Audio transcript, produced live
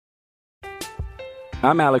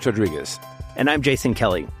I'm Alex Rodriguez. And I'm Jason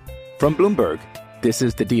Kelly. From Bloomberg, this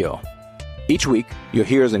is The Deal. Each week, you'll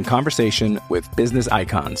hear us in conversation with business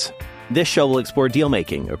icons. This show will explore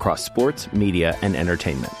deal-making across sports, media, and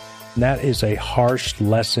entertainment. That is a harsh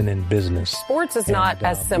lesson in business. Sports is not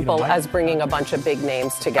as simple as bringing a bunch of big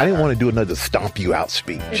names together. I didn't want to do another stomp you out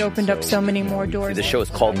speech. It opened up so many more doors. The show is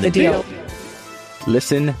called The Deal.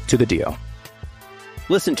 Listen to The Deal.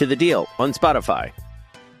 Listen to The Deal on Spotify.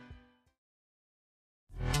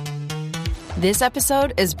 This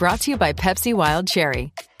episode is brought to you by Pepsi Wild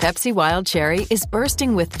Cherry. Pepsi Wild Cherry is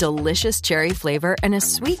bursting with delicious cherry flavor and a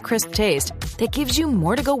sweet, crisp taste that gives you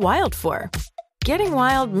more to go wild for. Getting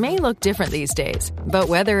wild may look different these days, but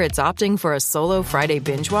whether it's opting for a solo Friday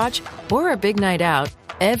binge watch or a big night out,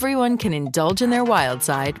 everyone can indulge in their wild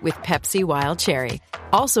side with Pepsi Wild Cherry.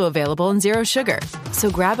 Also available in Zero Sugar.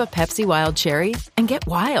 So grab a Pepsi Wild Cherry and get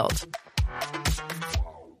wild.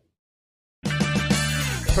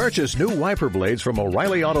 Purchase new wiper blades from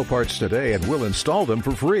O'Reilly Auto Parts today and we'll install them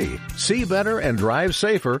for free. See better and drive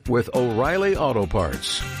safer with O'Reilly Auto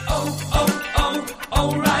Parts.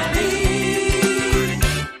 O'Reilly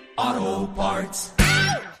Auto Parts.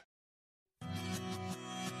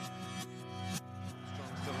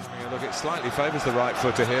 Look, it slightly favours the right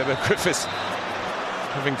footer here, but Griffiths,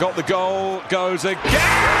 having got the goal, goes again.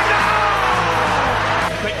 No!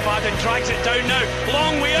 Quick Fadden drags it down now.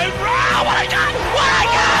 Long way out. Oh, what a goal! What a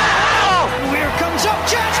goal! Here comes up,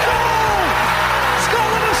 chance goal!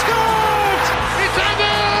 Scotland have scored! It's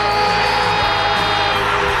over!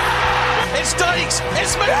 It's Dykes!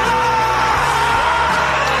 It's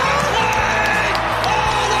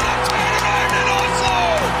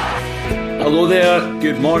Hello there,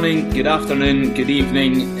 good morning, good afternoon, good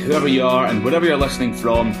evening, whoever you are and wherever you're listening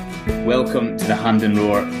from, welcome to the Hand and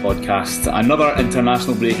Roar podcast. Another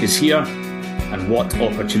international break is here, and what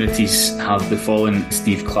opportunities have befallen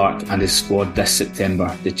Steve Clarke and his squad this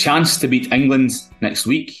September. The chance to beat England next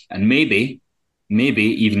week and maybe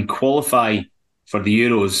even qualify for the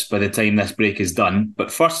Euros by the time this break is done.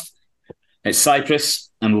 But first, it's Cyprus,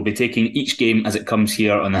 and we'll be taking each game as it comes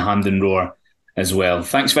here on the Hand and Roar as well.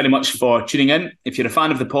 Thanks very much for tuning in. If you're a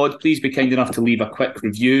fan of the pod, please be kind enough to leave a quick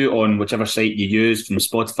review on whichever site you use, from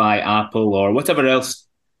Spotify, Apple, or whatever else,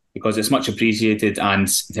 because it's much appreciated and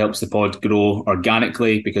it helps the pod grow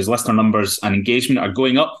organically, because listener numbers and engagement are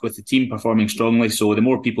going up with the team performing strongly. So the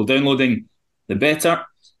more people downloading, the better.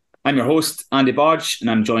 I'm your host, Andy Barge, and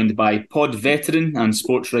I'm joined by pod veteran and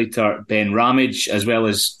sports writer Ben Ramage, as well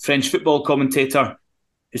as French football commentator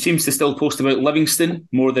who seems to still post about Livingston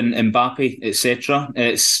more than Mbappe, etc.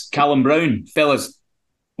 It's Callum Brown. Fellas,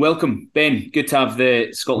 welcome. Ben, good to have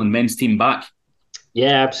the Scotland men's team back.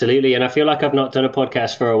 Yeah, absolutely. And I feel like I've not done a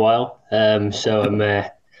podcast for a while, so I'm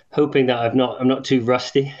hoping that I'm not too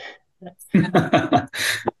rusty.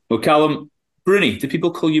 Well, Callum, Bruni. Do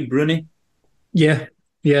people call you Bruni? Yeah.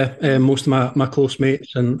 Most of my close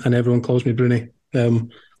mates and everyone calls me Bruni.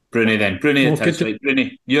 Bruni then. Bruni, right.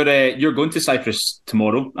 Bruni, you're going to Cyprus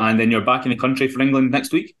tomorrow, and then you're back in the country for England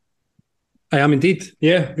next week? I am indeed.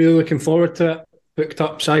 Yeah, really looking forward to it. Booked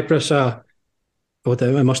up Cyprus. It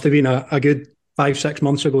must have been a good 5-6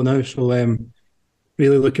 months ago now. So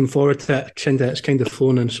really looking forward to it. It's kind of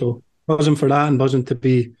flown in. So buzzing for that and buzzing to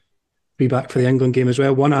be back for the England game as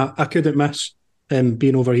well. One I couldn't miss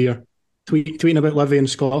being over here. Tweeting about Livy in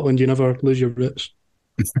Scotland, you never lose your roots.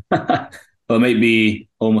 Well, it might be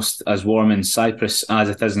almost as warm in Cyprus as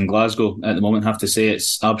it is in Glasgow at the moment. I have to say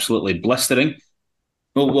it's absolutely blistering.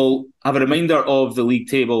 Well, we'll have a reminder of the league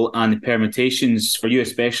table and the permutations for you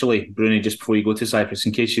especially, Bruni, just before you go to Cyprus,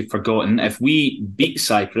 in case you've forgotten. If we beat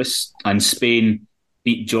Cyprus and Spain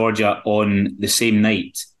beat Georgia on the same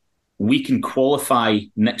night, we can qualify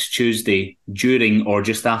next Tuesday during or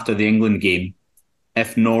just after the England game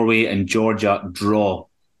if Norway and Georgia draw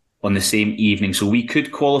on the same evening. So we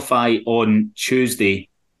could qualify on Tuesday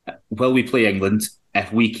while we play England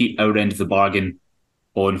if we keep our end of the bargain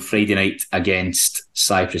on Friday night against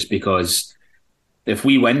Cyprus, because if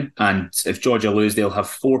we win and if Georgia lose, they'll have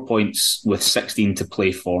 4 points with 16 to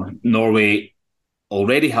play for. Norway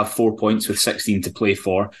already have 4 points with 16 to play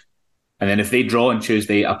for. And then if they draw on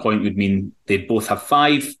Tuesday, a point would mean they'd both have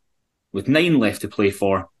 5 with 9 left to play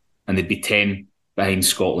for, and they'd be 10 behind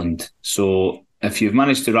Scotland. So if you've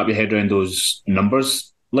managed to wrap your head around those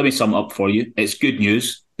numbers, let me sum it up for you. It's good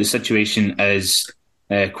news. The situation is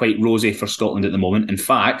quite rosy for Scotland at the moment. In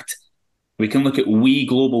fact, we can look at We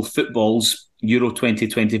Global Football's Euro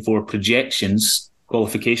 2024 projections,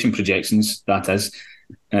 qualification projections, that is.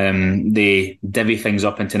 They divvy things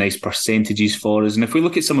up into nice percentages for us. And if we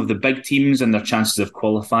look at some of the big teams and their chances of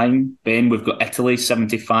qualifying, Ben, we've got Italy,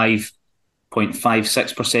 75%.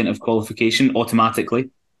 75.56% of qualification automatically.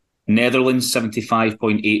 Netherlands,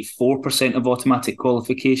 75.84% of automatic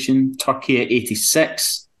qualification. Turkey at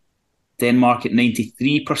 86%. Denmark at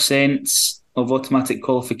 93% of automatic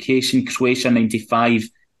qualification. Croatia,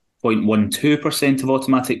 95.12% of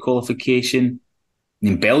automatic qualification.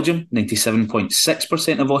 In Belgium,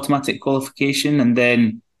 97.6% of automatic qualification. And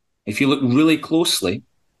then, if you look really closely,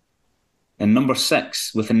 in number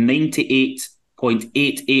 6, with a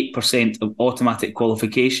 98.88% of automatic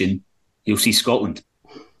qualification, you'll see Scotland.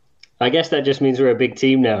 I guess that just means we're a big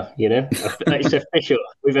team now, you know? It's official.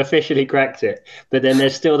 We've officially cracked it. But then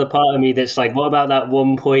there's still the part of me that's like, what about that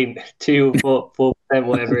 1.24%,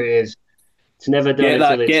 whatever it is? It's never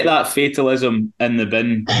done Get that fatalism in the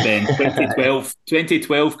bin, Ben.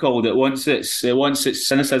 2012 called it. Wants its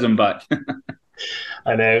cynicism back.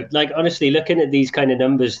 I know. Like, honestly, looking at these kind of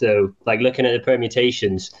numbers, though, like looking at the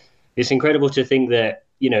permutations, it's incredible to think that,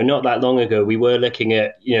 you know, not that long ago, we were looking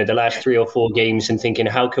at, you know, the last 3 or 4 games and thinking,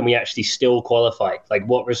 how can we actually still qualify? Like,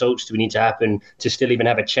 what results do we need to happen to still even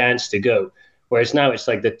have a chance to go? Whereas now it's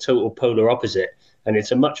like the total polar opposite, and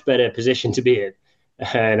it's a much better position to be in.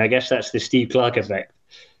 And I guess that's the Steve Clarke effect.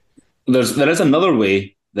 There is another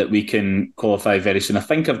way that we can qualify very soon. I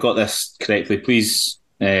think I've got this correctly. Please,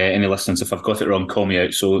 any listeners, if I've got it wrong, call me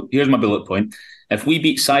out. So here's my bullet point. If we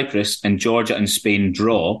beat Cyprus and Georgia and Spain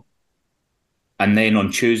draw, and then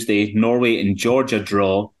on Tuesday, Norway and Georgia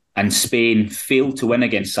draw, and Spain fail to win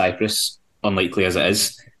against Cyprus, unlikely as it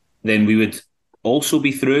is, then we would also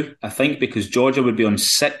be through, I think, because Georgia would be on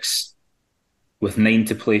 6 with 9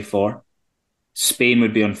 to play for. Spain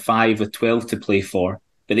would be on 5 with 12 to play for.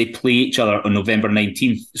 But they play each other on November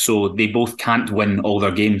 19th, so they both can't win all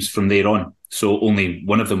their games from there on. So only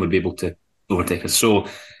one of them would be able to overtake us. So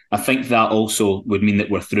I think that also would mean that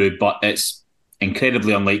we're through, but it's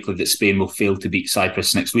incredibly unlikely that Spain will fail to beat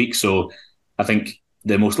Cyprus next week. So I think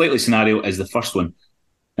the most likely scenario is the first one.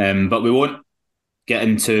 But we won't get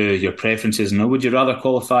into your preferences. No, would you rather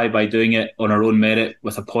qualify by doing it on our own merit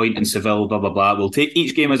with a point in Seville, blah, blah, blah. We'll take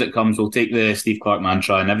each game as it comes. We'll take the Steve Clarke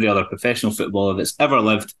mantra and every other professional footballer that's ever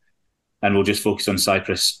lived, and we'll just focus on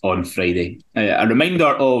Cyprus on Friday. A reminder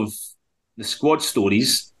of the squad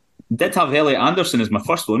stories. Did have Elliot Anderson as my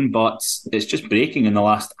first one, but it's just breaking in the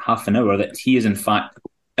last half an hour that he is in fact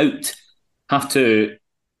out. Have to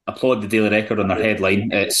applaud the Daily Record on their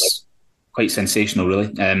headline. It's quite sensational,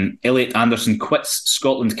 really. Elliot Anderson quits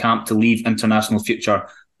Scotland camp to leave international future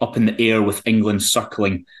up in the air with England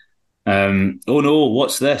circling. Oh no,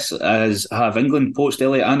 what's this? Have England poached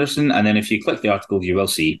Elliot Anderson? And then if you click the article, you will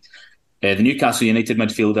see the Newcastle United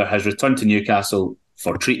midfielder has returned to Newcastle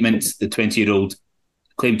for treatment. The 20-year-old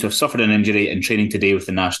claimed to have suffered an injury in training today with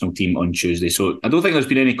the national team on Tuesday. So I don't think there's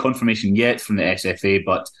been any confirmation yet from the SFA,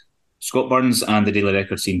 but Scott Burns and the Daily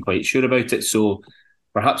Record seem quite sure about it. So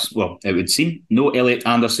perhaps, well, it would seem, no Elliot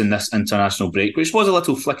Anderson this international break, which was a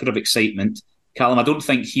little flicker of excitement. Callum, I don't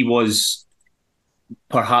think he was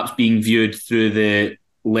perhaps being viewed through the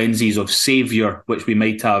lenses of saviour, which we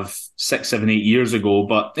might have 6, 7, 8 years ago,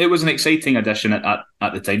 but it was an exciting addition at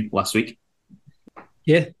the time last week.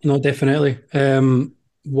 Yeah, no, definitely.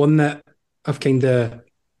 One that I've kind of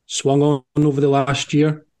swung on over the last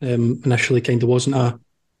year. Initially kind of wasn't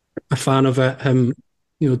a fan of it, him,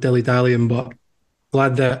 dilly-dallying, but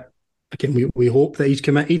glad that, again, we hope that he's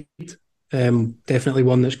committed. Definitely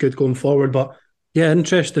one that's good going forward. But yeah,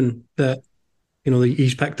 interesting that,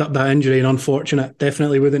 he's picked up that injury, and unfortunate.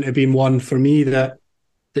 Definitely wouldn't have been one for me that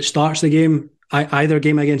starts the game, either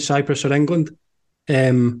game against Cyprus or England.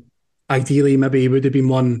 Ideally, maybe he would have been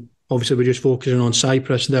one. Obviously, we're just focusing on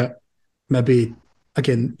Cyprus. That maybe,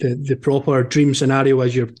 again, the proper dream scenario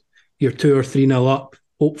is you're 2 or 3-0 up,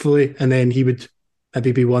 hopefully, and then he would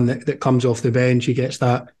maybe be one that comes off the bench. He gets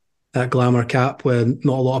that glamour cap with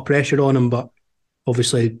not a lot of pressure on him, but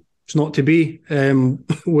obviously it's not to be.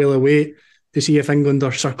 We'll await to see if England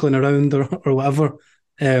are circling around or whatever.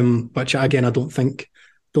 Which again, I don't think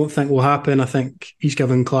will happen. I think he's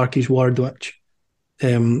given Clarke his word, which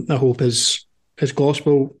I hope is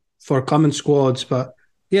gospel for coming squads. But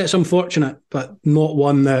yeah, it's unfortunate, but not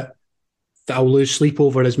one that I'll lose sleep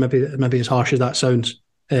over, as maybe as harsh as that sounds.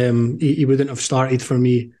 He wouldn't have started for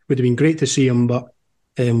me. Would have been great to see him, but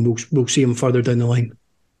we'll see him further down the line.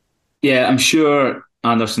 Yeah, I'm sure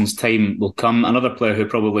Anderson's time will come. Another player who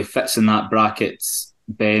probably fits in that bracket,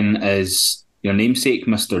 Ben, is your namesake,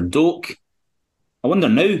 Mr. Doak. I wonder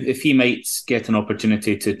now if he might get an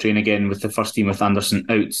opportunity to train again with the first team with Anderson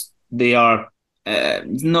out. They are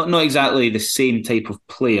not exactly the same type of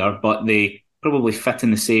player, but they probably fit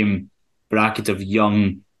in the same bracket of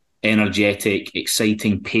young, energetic,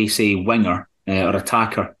 exciting, pacey winger or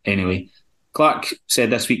attacker anyway. Clark said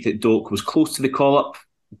this week that Doak was close to the call-up,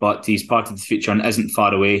 but he's part of the future and isn't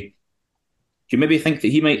far away. Do you maybe think that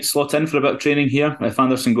he might slot in for a bit of training here if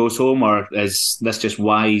Anderson goes home, or is this just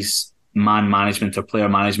wise man management or player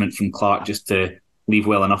management from Clark just to leave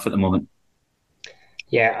well enough at the moment?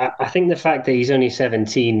 Yeah, I think the fact that he's only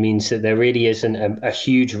 17 means that there really isn't a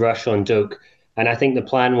huge rush on Doak. And I think the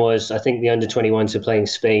plan was, I think the under-21s are playing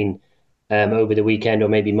Spain over the weekend or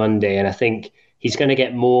maybe Monday. And I think he's going to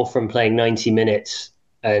get more from playing 90 minutes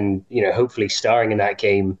and, hopefully starring in that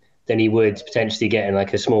game than he would potentially getting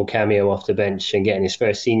like a small cameo off the bench and getting his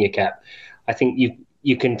first senior cap. I think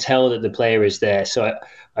you can tell that the player is there. So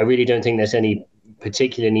I really don't think there's any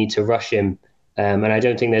particular need to rush him. And I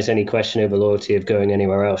don't think there's any question over loyalty of going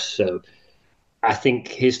anywhere else. So I think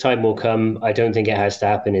his time will come. I don't think it has to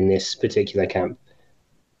happen in this particular camp.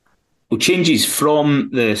 Well, changes from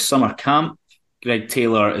the summer camp. Greg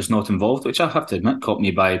Taylor is not involved, which I have to admit caught me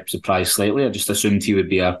by surprise slightly. I just assumed he would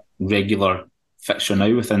be a regular fixture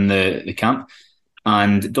now within the camp.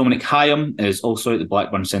 And Dominic Hyam is also at the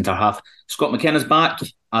Blackburn centre-half. Scott McKenna's back,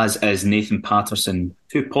 as is Nathan Patterson.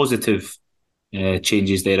 Two positive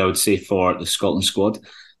changes there, I would say, for the Scotland squad.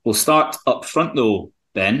 We'll start up front, though,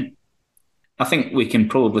 Ben. I think we can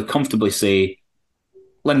probably comfortably say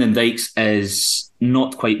Lyndon Dykes is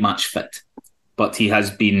not quite match fit, but he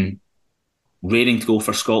has been raring to go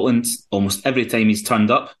for Scotland almost every time he's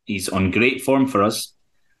turned up. He's on great form for us.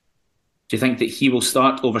 Do you think that he will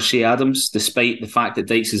start over Shea Adams, despite the fact that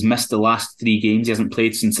Dykes has missed the last 3 games? He hasn't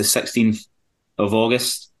played since the 16th of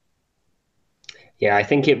August. Yeah, I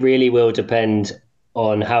think it really will depend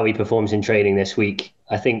on how he performs in training this week.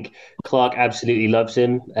 I think Clark absolutely loves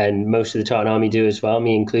him, and most of the Tartan Army do as well,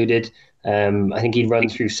 me included. I think he'd run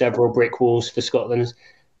through several brick walls for Scotland.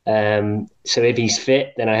 So if he's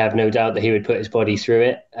fit, then I have no doubt that he would put his body through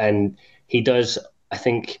it. And he does, I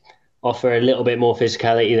think, offer a little bit more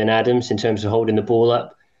physicality than Adams in terms of holding the ball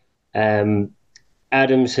up.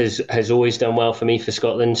 Adams has always done well for me for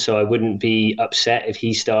Scotland, so I wouldn't be upset if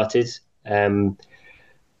he started.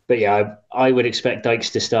 But yeah, I would expect Dykes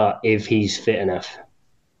to start if he's fit enough.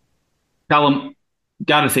 Callum,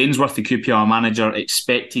 Gareth Ainsworth, the QPR manager,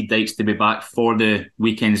 expected Dykes to be back for the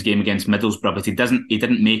weekend's game against Middlesbrough, but he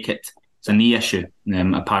didn't make it. It's a knee issue,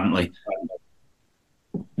 apparently.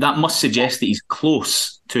 That must suggest that he's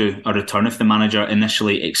close to a return if the manager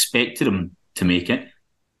initially expected him to make it.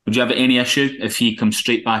 Would you have any issue if he comes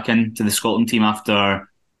straight back into the Scotland team after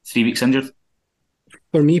 3 weeks injured?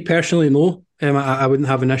 For me personally, no. I wouldn't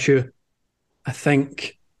have an issue. I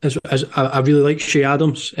think as I really like Shea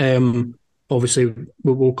Adams. Obviously,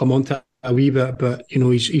 we'll come on to it a wee bit, but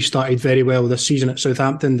he's started very well this season at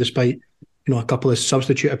Southampton, despite a couple of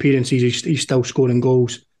substitute appearances. He's still scoring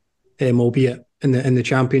goals, albeit in the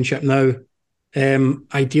Championship now.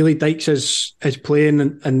 Ideally, Dykes is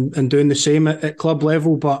playing and doing the same at club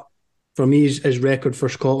level, but for me, his record for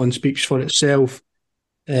Scotland speaks for itself.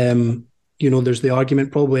 There's the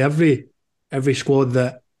argument probably every squad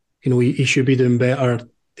that he should be doing better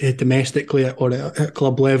domestically or at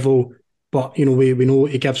club level. But we know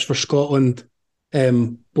what he gives for Scotland,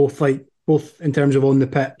 both in terms of on the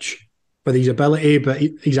pitch with his ability, but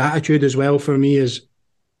his attitude as well for me is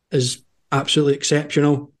absolutely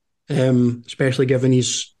exceptional. Especially given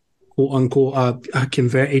he's quote unquote a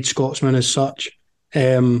converted Scotsman as such,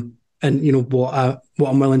 and what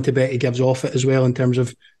I'm willing to bet he gives off it as well in terms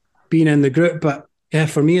of being in the group. But yeah,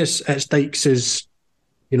 for me it's Dykes'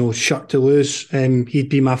 shirt to lose. He'd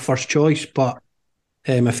be my first choice, but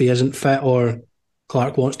if he isn't fit or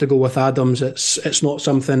Clark wants to go with Adams, it's not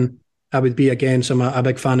something I would be against. I'm a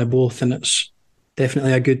big fan of both, and it's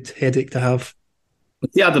definitely a good headache to have.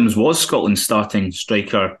 Adams was Scotland's starting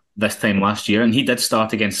striker this time last year, and he did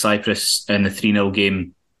start against Cyprus in the 3-0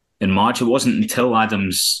 game in March. It wasn't until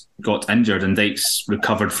Adams got injured and Dykes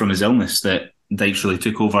recovered from his illness that Dykes really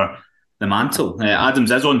took over the mantle.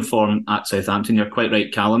 Adams is on form at Southampton. You're quite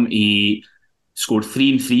right, Callum. He scored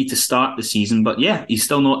 3 and 3 to start the season, but yeah, he's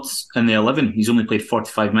still not in the 11. He's only played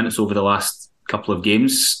 45 minutes over the last couple of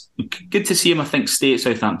games. Good to see him, I think, stay at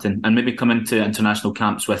Southampton and maybe come into international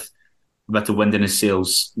camps with a bit of wind in his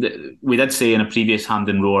sails. We did say in a previous Hand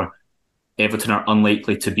and Roar, Everton are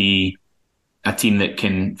unlikely to be a team that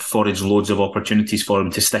can forage loads of opportunities for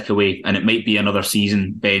him to stick away, and it might be another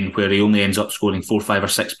season, Ben, where he only ends up scoring 4, 5 or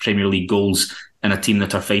 6 Premier League goals in a team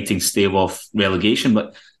that are fighting to stave off relegation.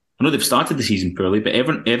 But I know they've started the season poorly, but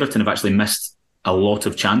Everton have actually missed a lot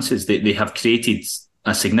of chances. They have created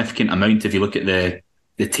a significant amount. If you look at the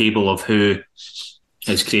table of who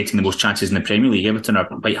is creating the most chances in the Premier League, Everton are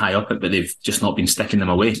quite high up it, but they've just not been sticking them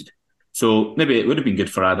away. So maybe it would have been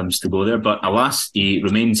good for Adams to go there, but alas, he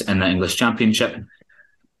remains in the English Championship.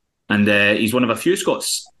 And he's one of a few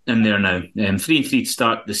Scots in there now. 3-3 to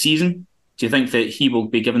start the season. Do you think that he will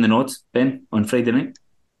be given the nod, Ben, on Friday night?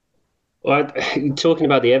 Well, talking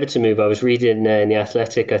about the Everton move, I was reading in The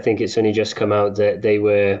Athletic, I think it's only just come out that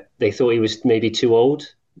they thought he was maybe too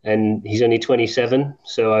old, and he's only 27.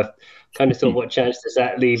 So I've kind of thought, what chance does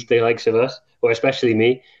that leave the likes of us, or especially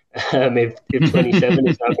me, if 27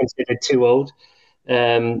 is now considered too old?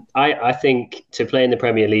 I think to play in the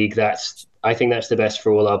Premier League, I think that's the best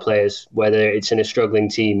for all our players, whether it's in a struggling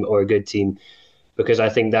team or a good team, because I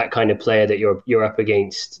think that kind of player that you're up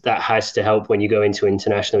against, that has to help when you go into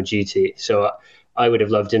international duty. So I would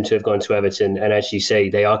have loved him to have gone to Everton, and as you say,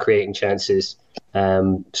 they are creating chances.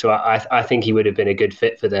 So I think he would have been a good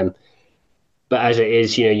fit for them. But as it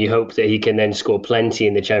is, you hope that he can then score plenty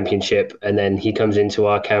in the Championship, and then he comes into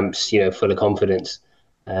our camps, full of confidence.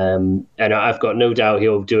 And I've got no doubt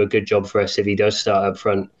he'll do a good job for us if he does start up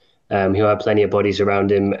front. He'll have plenty of bodies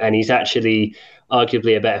around him, and he's actually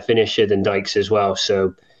arguably a better finisher than Dykes as well.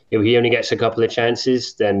 So if he only gets a couple of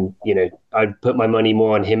chances, then I'd put my money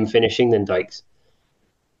more on him finishing than Dykes.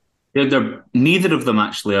 Yeah, neither of them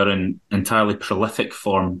actually are in entirely prolific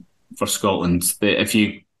form for Scotland. But if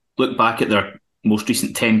you look back at their most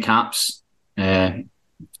recent 10 caps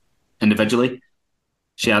individually,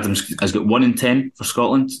 Shea Adams has got 1 in 10 for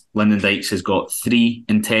Scotland. Lyndon Dykes has got 3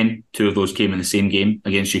 in 10. 2 of those came in the same game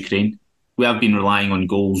against Ukraine. We have been relying on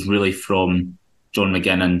goals really from John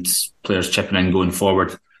McGinn and players chipping in going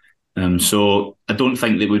forward. So I don't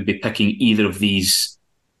think they would be picking either of these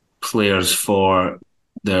players for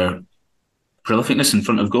their prolificness in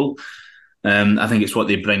front of goal. I think it's what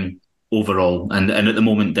they bring overall. And at the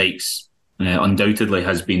moment, Dykes undoubtedly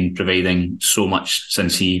has been providing so much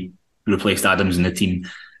since he replaced Adams in the team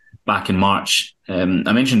back in March. I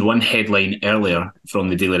mentioned one headline earlier from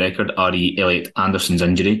the Daily Record, R.E. Elliot Anderson's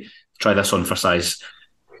injury. Try this on for size.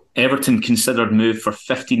 Everton considered move for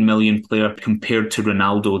 15 million player compared to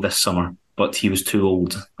Ronaldo this summer, but he was too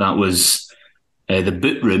old. That was the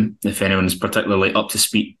boot room, if anyone's particularly up to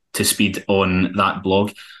speed on that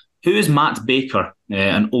blog. Who is Matt Baker,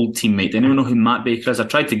 an old teammate? Anyone know who Matt Baker is? I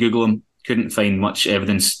tried to Google him, couldn't find much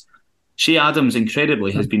evidence. Shea Adams,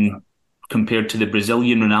 incredibly, has been compared to the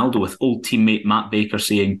Brazilian Ronaldo, with old teammate Matt Baker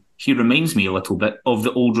saying, he reminds me a little bit of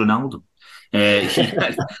the old Ronaldo.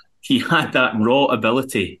 He had that raw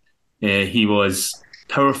ability. He was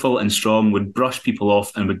powerful and strong, would brush people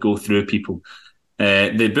off and would go through people.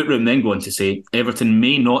 The boot room then go on to say, Everton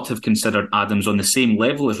may not have considered Adams on the same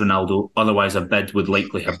level as Ronaldo, otherwise a bid would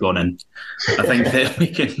likely have gone in. I think that we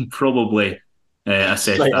can probably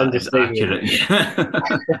assess that as accurate.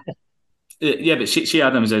 Yeah, but Shea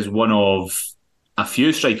Adams is one of a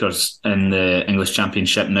few strikers in the English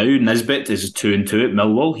Championship now. Nisbet is 2-2 at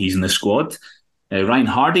Millwall. He's in the squad. Ryan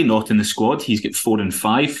Hardy not in the squad. He's got 4 and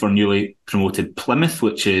 5 for newly promoted Plymouth,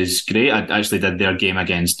 which is great. I actually did their game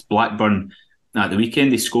against Blackburn at the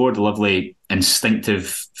weekend. They scored a lovely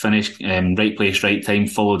instinctive finish, right place, right time,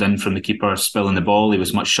 followed in from the keeper spilling the ball. He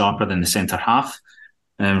was much sharper than the centre half.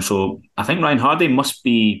 So I think Ryan Hardy must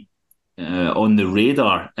be on the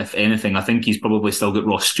radar, if anything. I think he's probably still got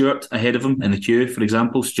Ross Stewart ahead of him in the queue, for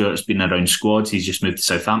example. Stewart's been around squads. He's just moved to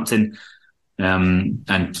Southampton.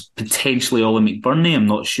 And potentially Ollie McBurney, I'm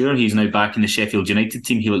not sure. He's now back in the Sheffield United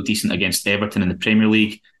team. He looked decent against Everton in the Premier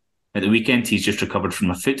League at the weekend. He's just recovered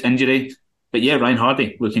from a foot injury. But yeah, Ryan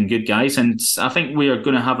Hardy, looking good, guys. And I think we are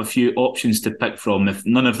going to have a few options to pick from, if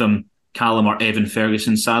none of them Callum or Evan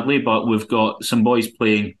Ferguson, sadly. But we've got some boys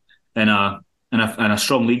playing in a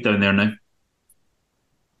strong league down there now.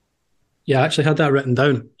 Yeah, I actually had that written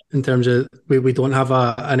down in terms of we don't have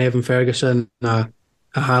an Evan Ferguson, a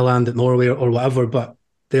Haaland at Norway or whatever, but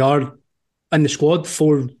they are in the squad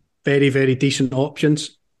 4 very, very decent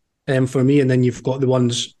options for me. And then you've got the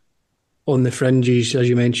ones on the fringes, as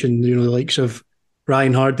you mentioned, the likes of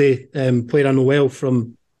Ryan Hardy, player I know well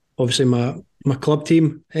from obviously my club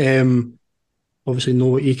team. Obviously know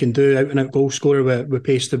what he can do, out and out goal scorer with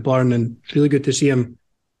pace to burn, and really good to see him.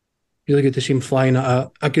 Really good to see him flying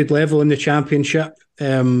at a good level in the Championship.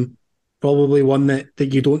 Probably one that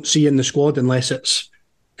you don't see in the squad unless it's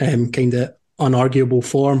kind of unarguable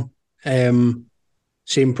form.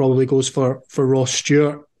 Same probably goes for Ross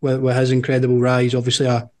Stewart with his incredible rise. Obviously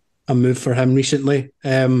a move for him recently.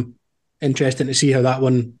 Interesting to see how that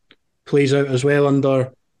one plays out as well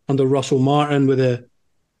under Russell Martin with the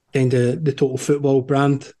kind of the Total Football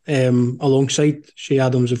brand, alongside Shea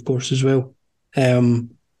Adams, of course, as well.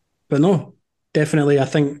 But no, definitely, I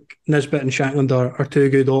think Nisbet and Shankland are 2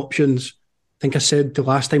 good options. I think I said the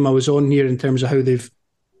last time I was on here in terms of how they've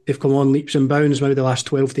they've come on leaps and bounds maybe the last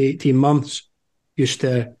 12 to 18 months. Used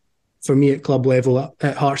to, for me at club level,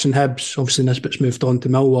 at Hearts and Hibs, obviously Nisbet's moved on to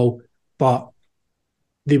Millwall, but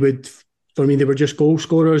they would, for me, they were just goal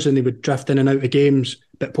scorers and they would drift in and out of games,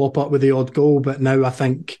 but pop up with the odd goal. But now I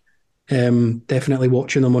think definitely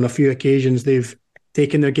watching them on a few occasions, they've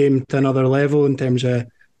taken their game to another level in terms of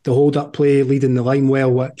the hold-up play, leading the line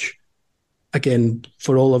well, which, again,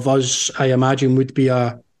 for all of us, I imagine would be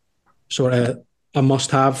a sort of a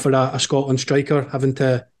must-have for a Scotland striker, having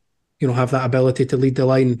to, have that ability to lead the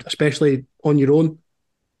line, especially on your own,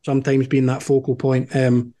 sometimes being that focal point.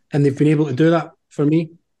 And they've been able to do that for me.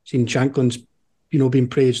 Seen Shankland's, been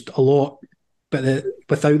praised a lot, but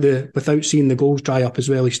without seeing the goals dry up as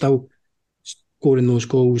well, he's still scoring those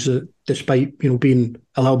goals despite being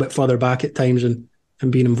a little bit further back at times and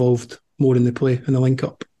being involved more in the play in the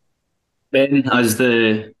link-up. Ben, as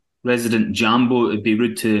the resident Jambo, it'd be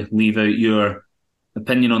rude to leave out your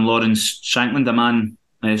opinion on Lawrence Shankland, a man,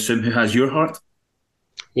 I assume, who has your heart.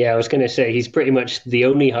 Yeah, I was going to say he's pretty much the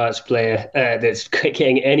only Hearts player that's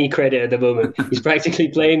getting any credit at the moment. He's practically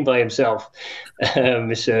playing by himself,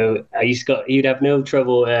 so he'd have no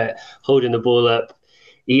trouble holding the ball up.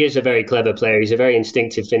 He is a very clever player. He's a very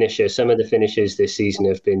instinctive finisher. Some of the finishes this season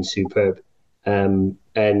have been superb, and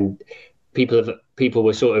people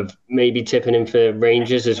were sort of maybe tipping him for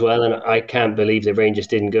Rangers as well, and I can't believe the Rangers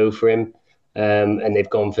didn't go for him, and they've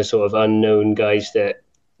gone for sort of unknown guys that.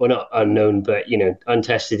 Well, not unknown, but,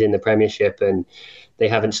 untested in the Premiership, and they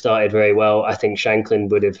haven't started very well. I think Shankland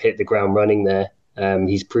would have hit the ground running there.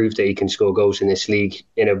 He's proved that he can score goals in this league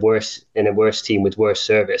in a worse team with worse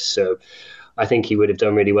service. So I think he would have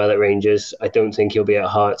done really well at Rangers. I don't think he'll be at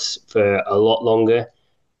Hearts for a lot longer.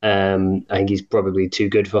 I think he's probably too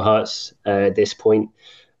good for Hearts at this point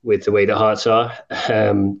with the way the Hearts are.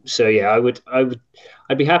 So yeah,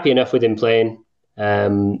 I'd be happy enough with him playing.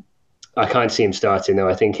 I can't see him starting though.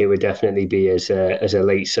 I think it would definitely be as a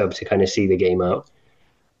late sub to kind of see the game out.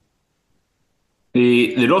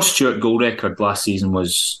 The Ross Stewart goal record last season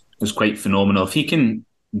was quite phenomenal. If he can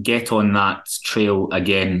get on that trail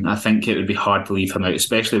again, I think it would be hard to leave him out,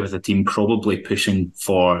 especially with the team probably pushing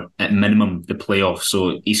for, at minimum, the playoffs.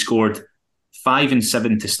 So he scored 5 and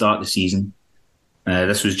 7 to start the season.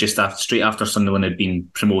 This was just straight after Sunderland had been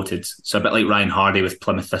promoted. So a bit like Ryan Hardy with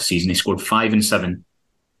Plymouth this season. He scored 5 and 7.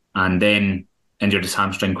 And then injured his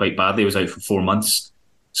hamstring quite badly. He was out for 4 months.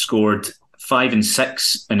 Scored 5 and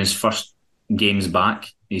 6 in his first games back.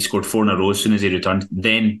 He scored 4 in a row as soon as he returned.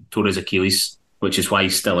 Then tore his Achilles, which is why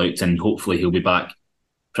he's still out, and hopefully he'll be back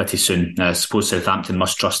pretty soon. I suppose Southampton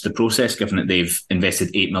must trust the process, given that they've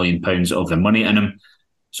invested £8 million of their money in him.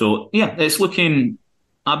 So yeah, it's looking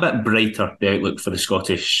a bit brighter, the outlook for the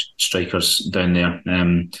Scottish strikers down there.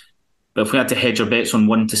 But if we had to hedge our bets on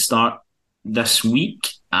one to start this week,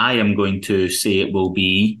 I am going to say it will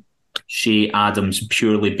be Shea Adams,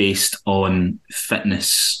 purely based on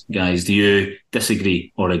fitness. Guys, do you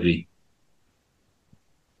disagree or agree?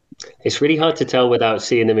 It's really hard to tell without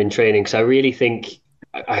seeing them in training, because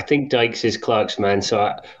I think Dykes is Clark's man.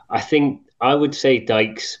 So I think I would say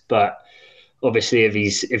Dykes, but obviously if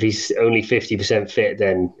he's only 50% fit,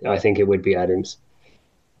 then I think it would be Adams.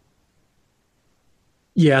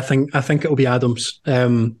 Yeah, I think it'll be Adams.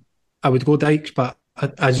 I would go Dykes, but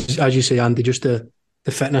as you say, Andy, just the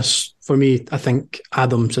fitness for me, I think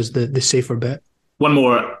Adams is the safer bet. One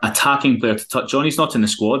more attacking player to touch on. He's not in the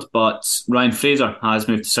squad, but Ryan Fraser has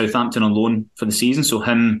moved to Southampton on loan for the season. So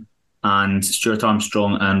him and Stuart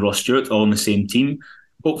Armstrong and Ross Stewart all on the same team.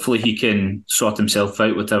 Hopefully he can sort himself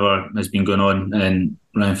out. Whatever has been going on in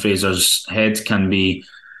Ryan Fraser's head can be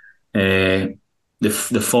the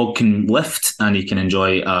fog can lift, and he can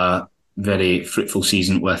enjoy a very fruitful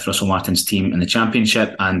season with Russell Martin's team in the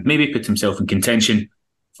Championship, and maybe put himself in contention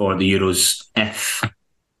for the Euros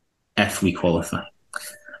if we qualify.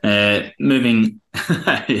 Moving,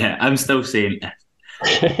 yeah, I'm still saying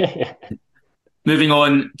if. Moving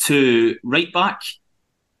on to right back.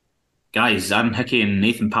 Guys, Aaron Hickey and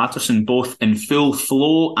Nathan Patterson both in full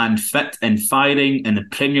flow and fit and firing in the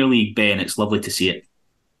Premier League, Ben. It's lovely to see it.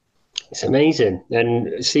 It's amazing.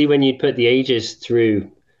 And see, when you put the ages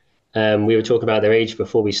through, we were talking about their age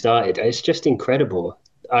before we started. It's just incredible.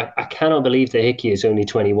 I cannot believe that Hickey is only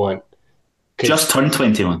 21. Just turned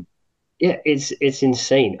 21. Yeah, it's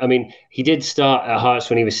insane. I mean, he did start at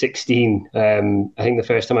Hearts when he was 16. I think the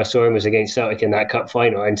first time I saw him was against Celtic in that cup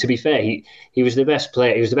final. And to be fair, he was the best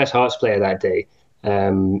player. He was the best Hearts player that day.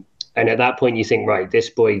 And at that point, you think, right,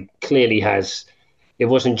 this boy clearly has. It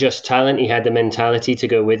wasn't just talent; he had the mentality to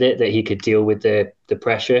go with it, that he could deal with the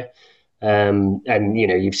pressure. And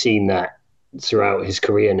you've seen that throughout his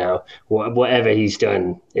career now. Whatever he's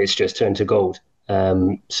done, it's just turned to gold.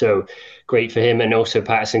 So great for him. And also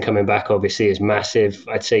Patterson coming back obviously is massive.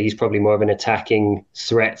 I'd say he's probably more of an attacking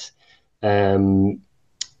threat.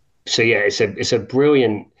 So yeah, it's a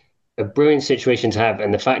brilliant situation to have.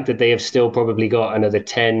 And the fact that they have still probably got another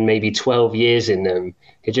 10, maybe 12 years in them,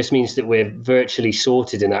 it just means that we're virtually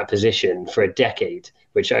sorted in that position for a decade,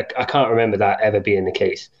 which I can't remember that ever being the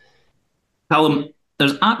case. Callum,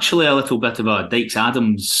 there's actually a little bit of a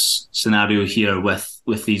Dykes-Adams scenario here with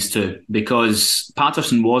these two, because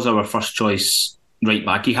Patterson was our first choice right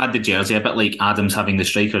back. He had the jersey, a bit like Adams having the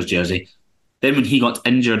striker's jersey. Then when he got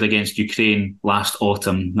injured against Ukraine last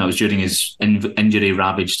autumn, that was during his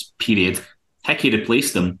injury-ravaged period, Hickey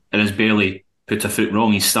replaced him and has barely put a foot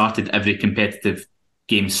wrong. He's started every competitive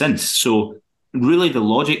game since. So really the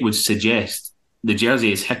logic would suggest the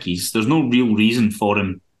jersey is Hickey's. There's no real reason for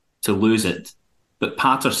him to lose it. But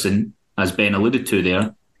Patterson, as Ben alluded to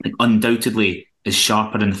there, undoubtedly is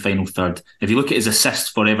sharper in the final third. If you look at his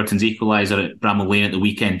assist for Everton's equaliser at Bramall Lane at the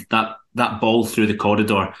weekend, that ball through the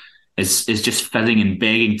corridor is just fizzing and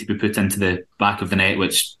begging to be put into the back of the net,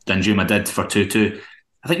 which Danjuma did for 2-2.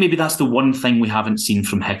 I think maybe that's the one thing we haven't seen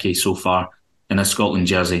from Hickey so far in a Scotland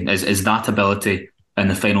jersey, is that ability in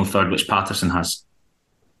the final third, which Patterson has.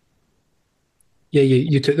 Yeah,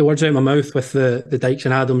 you took the words out of my mouth with the Dykes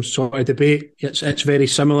and Adams sort of debate. It's very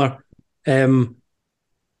similar.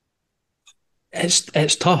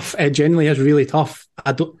 It's tough. It genuinely is really tough.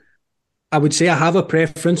 I would say I have a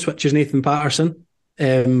preference, which is Nathan Patterson.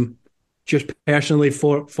 Just personally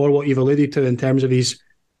for what you've alluded to in terms of his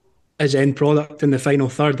end product in the final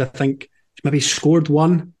third. I think he's maybe scored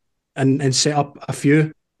one and set up a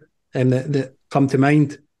few that come to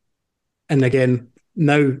mind. And again,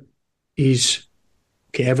 now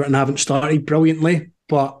Everton haven't started brilliantly,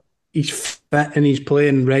 but he's fit and he's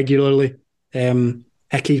playing regularly.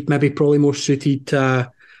 Hickey's maybe probably more suited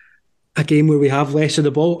to a game where we have less of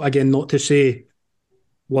the ball. Again, not to say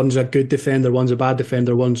one's a good defender, one's a bad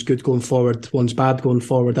defender, one's good going forward, one's bad going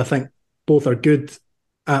forward. I think both are good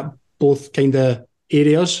at both kind of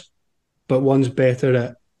areas, but one's better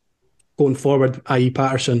at going forward, i.e.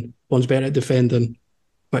 Patterson, one's better at defending,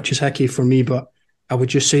 which is Hickey for me. But I would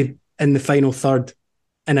just say in the final third,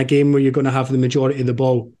 in a game where you're going to have the majority of the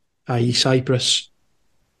ball, i.e. Cyprus,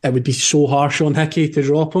 it would be so harsh on Hickey to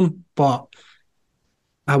drop him, but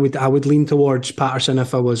I would lean towards Patterson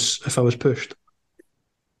if I was pushed.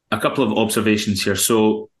 A couple of observations here.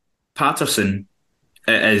 So Patterson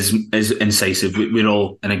is incisive. We're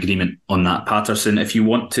all in agreement on that. Patterson, if you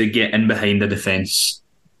want to get in behind the defence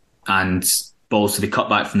and balls to the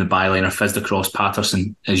cutback from the byline or fizzed across,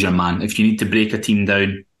 Patterson is your man. If you need to break a team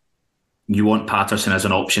down, you want Patterson as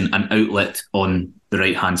an option, an outlet on the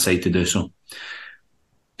right-hand side to do so.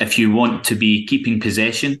 If you want to be keeping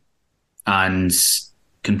possession and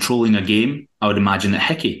controlling a game, I would imagine that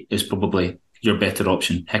Hickey is probably your better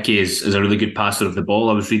option. Hickey is a really good passer of the ball.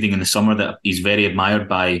 I was reading in the summer that he's very admired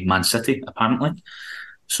by Man City, apparently.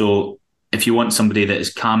 So if you want somebody that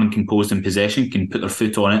is calm and composed in possession, can put their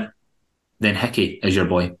foot on it, then Hickey is your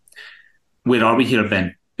boy. Where are we here,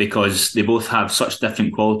 Ben? Because they both have such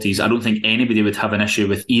different qualities. I don't think anybody would have an issue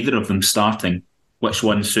with either of them starting. Which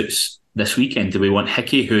one suits this weekend? Do we want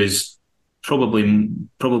Hickey, who's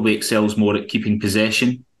probably excels more at keeping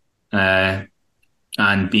possession and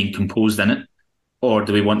being composed in it? Or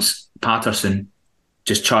do we want Patterson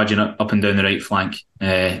just charging up and down the right flank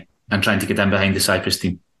and trying to get in behind the Cyprus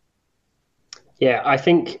team? Yeah, I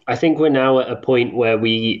think we're now at a point where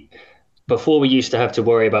before we used to have to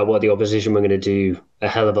worry about what the opposition were going to do a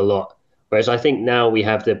hell of a lot. Whereas I think now we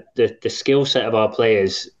have the skill set of our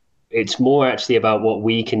players. It's more actually about what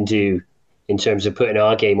we can do in terms of putting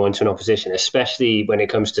our game onto an opposition, especially when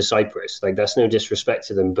it comes to Cyprus. Like, that's no disrespect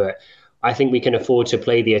to them, but I think we can afford to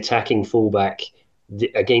play the attacking fullback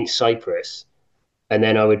against Cyprus. And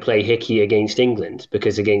then I would play Hickey against England,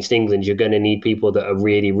 because against England, you're going to need people that are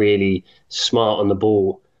really, really smart on the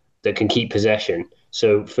ball, that can keep possession.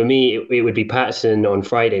 So for me, it would be Patterson on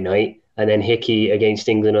Friday night and then Hickey against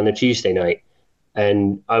England on the Tuesday night.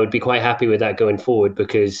 And I would be quite happy with that going forward,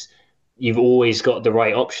 because you've always got the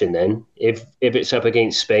right option then. If it's up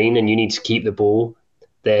against Spain and you need to keep the ball,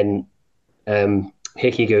 then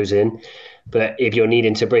Hickey goes in. But if you're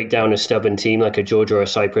needing to break down a stubborn team like a Georgia or a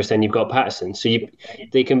Cyprus, then you've got Patterson. So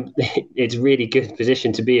it's a really good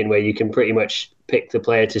position to be in, where you can pretty much pick the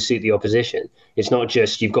player to suit the opposition. It's not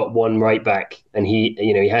just you've got one right back and he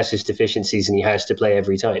has his deficiencies and he has to play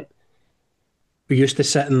every time. We used to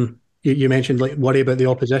sit and you mentioned like worry about the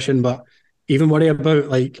opposition, but even worry about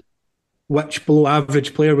like which below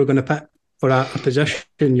average player we're going to pick for a position.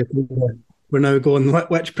 we're now going,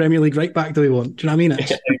 which Premier League right back do we want? Do you know what I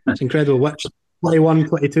mean? It's incredible. Which 21,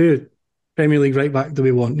 22 Premier League right back do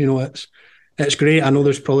we want? You know, it's great. I know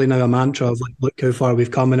there's probably now a mantra of like, look how far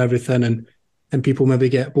we've come and everything, and people maybe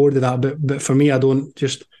get bored of that. But for me, I don't,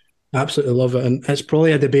 just absolutely love it. And it's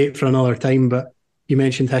probably a debate for another time. But you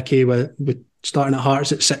mentioned Hickey with starting at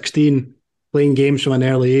Hearts at 16, playing games from an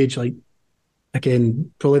early age. Like,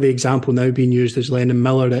 again, probably the example now being used is Lennon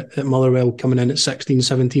Miller at Motherwell coming in at 16,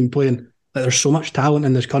 17 playing. Like, there's so much talent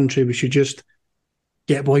in this country. We should just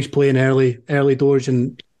get boys playing early doors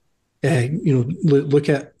and look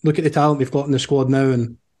at the talent we've got in the squad now,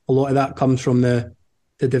 and a lot of that comes from the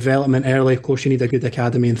development early. Of course, you need a good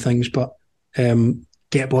academy and things, but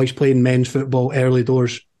get boys playing men's football early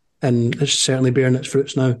doors, and it's certainly bearing its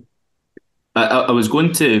fruits now. I was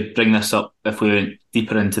going to bring this up if we went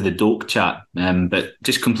deeper into the Doak chat, but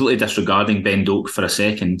just completely disregarding Ben Doak for a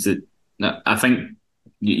second. I think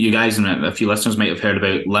you guys and a few listeners might have heard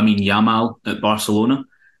about Lamine Yamal at Barcelona.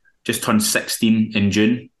 Just turned 16 in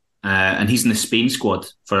June, and he's in the Spain squad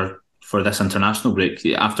for this international break.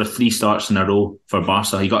 After 3 starts in a row for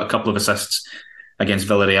Barca, he got a couple of assists against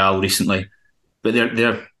Villarreal recently. But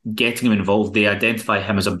they're getting him involved. They identify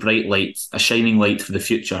him as a bright light, a shining light for the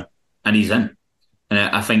future, and he's in. And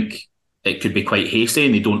I think it could be quite hasty,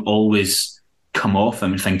 and they don't always come off. I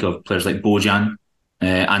mean, think of players like Bojan,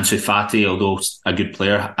 Ansu Fati, although a good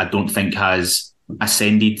player, I don't think has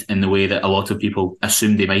ascended in the way that a lot of people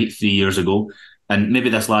assumed they might 3 years ago. And maybe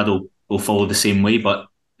this lad will follow the same way, but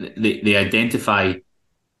they identify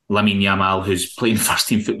Lamine Yamal, who's playing first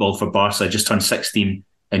team football for Barca, just turned 16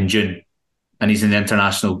 in June, and he's in the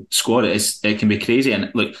international squad. It can be crazy.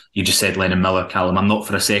 And look, you just said Lennon Miller, Callum. I'm not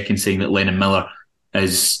for a second saying that Lennon Miller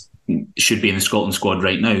should be in the Scotland squad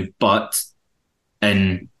right now, but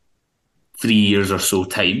in 3 years or so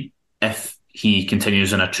time, if he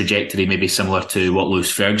continues on a trajectory maybe similar to what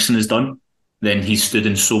Lewis Ferguson has done, then he's stood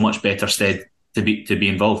in so much better stead to be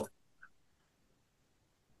involved.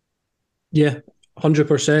 Yeah,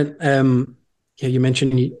 100%. You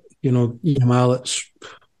mentioned Yamal at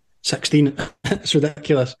 16. It's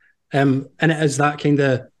ridiculous. And it is that kind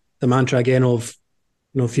of the mantra again of,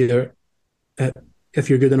 if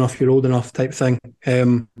you're good enough, you're old enough type thing.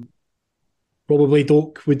 Probably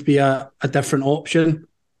Doak would be a different option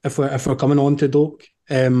if we're coming on to Doak.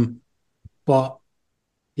 But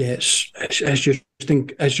yeah, it's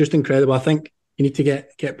just incredible. I think you need to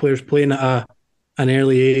get players playing at an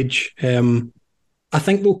early age. I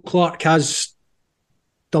think though Clark has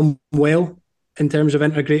done well in terms of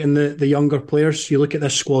integrating the younger players. You look at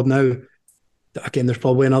this squad now. Again, there's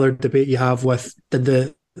probably another debate you have with did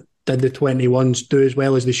the 21s do as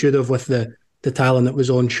well as they should have with the talent that was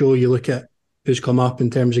on show. You look at who's come up in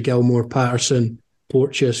terms of Gilmore, Patterson,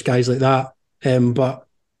 Porteous, guys like that. But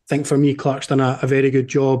I think for me, Clark's done a very good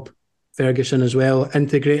job, Ferguson as well,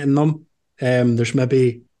 integrating them. There's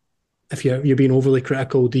maybe, if you're being overly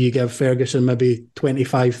critical, do you give Ferguson maybe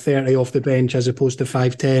 25, 30 off the bench as opposed to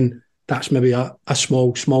 5, 10? That's maybe a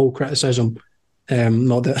small criticism.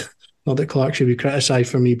 Not that Clark should be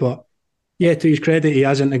criticised for me, but yeah, to his credit, he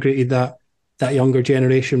has integrated that younger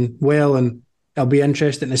generation well, and it'll be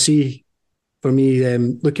interesting to see for me,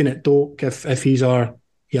 looking at Doak, if he's our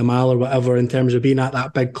Yamal or whatever, in terms of being at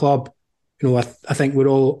that big club. I think we're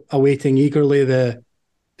all awaiting eagerly the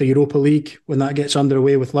Europa League when that gets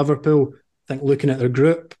underway with Liverpool. I think looking at their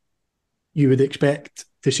group, you would expect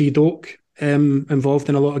to see Doak involved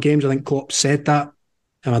in a lot of games. I think Klopp said that,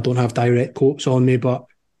 and I don't have direct quotes on me, but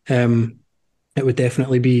it would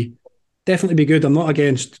definitely be good. I'm not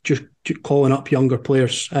against just calling up younger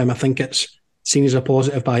players. I think it's seen as a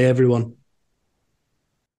positive by everyone.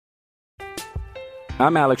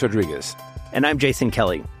 I'm Alex Rodriguez. And I'm Jason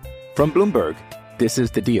Kelly. From Bloomberg, this is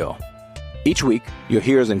The Deal. Each week, you'll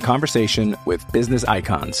hear us in conversation with business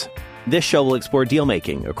icons. This show will explore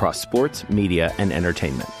deal-making across sports, media, and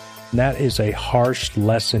entertainment. That is a harsh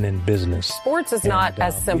lesson in business. Sports is not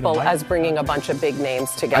as simple as bringing a bunch of big names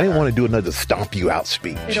together. I didn't want to do another stomp you out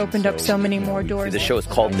speech. It opened up so many more doors. The show is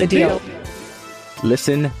called The Deal.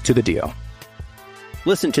 Listen to The Deal.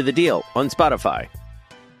 Listen to The Deal on Spotify.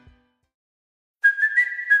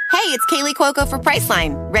 Hey, it's Kaylee Cuoco for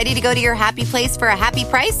Priceline. Ready to go to your happy place for a happy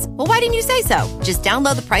price? Well, why didn't you say so? Just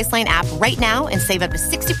download the Priceline app right now and save up to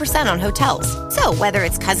 60% on hotels. So whether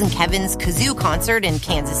it's Cousin Kevin's Kazoo Concert in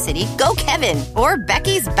Kansas City, go Kevin, or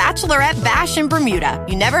Becky's Bachelorette Bash in Bermuda,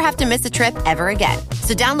 you never have to miss a trip ever again.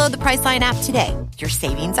 So download the Priceline app today. Your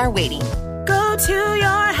savings are waiting. Go to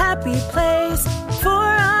your happy place for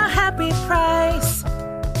a happy price.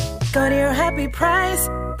 Go to your happy price,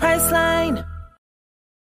 Priceline.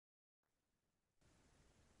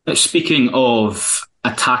 Speaking of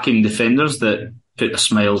attacking defenders that put a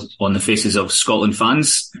smile on the faces of Scotland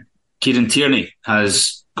fans, Kieran Tierney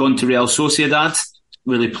has gone to Real Sociedad.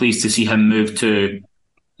 Really pleased to see him move to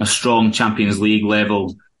a strong Champions League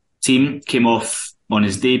level team. Came off on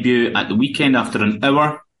his debut at the weekend after an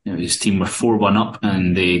hour. His team were 4-1 up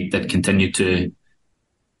and they did continue to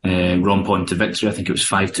romp on to victory. I think it was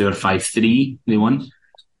 5-2 or 5-3 they won.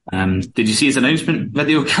 Did you see his announcement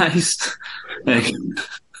video, guys?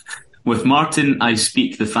 With Martin, I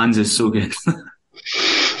speak, the fans is so good.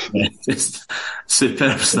 Yeah, just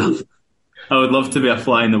superb stuff. I would love to be a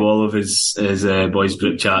fly in the wall of his boys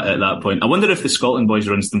group chat at that point. I wonder if the Scotland boys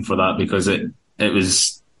rinsed him for that, because it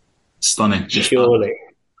was stunning. Surely.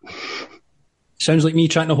 Sounds like me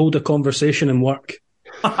trying to hold a conversation in work.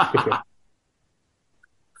 It's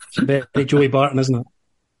a bit like Joey Barton, isn't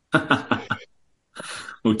it?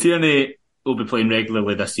 Well, Tierney will be playing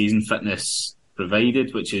regularly this season, fitness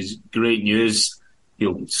provided, which is great news.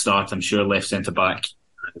 He'll start, I'm sure, left centre-back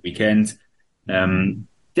at the weekend.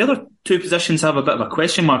 The other two positions have a bit of a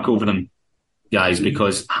question mark over them, guys,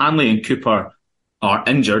 because Hanley and Cooper are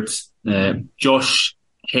injured. Josh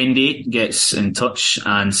Hendy gets in touch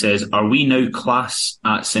and says, are we now class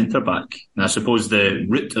at centre-back? And I suppose the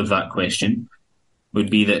root of that question would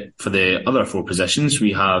be that for the other four positions,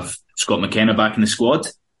 we have Scott McKenna back in the squad,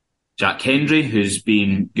 Jack Hendry, who's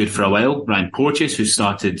been good for a while, Ryan Porteous, who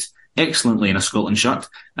started excellently in a Scotland shirt,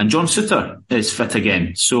 and John Souttar is fit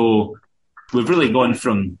again. So we've really gone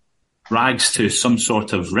from rags to some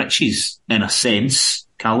sort of riches, in a sense,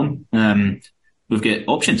 Callum. We've got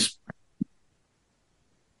options.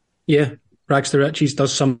 Yeah, rags to riches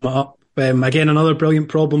does sum it up. Again, another brilliant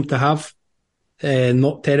problem to have.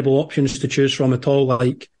 Not terrible options to choose from at all.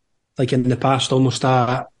 Like in the past, almost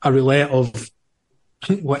a roulette of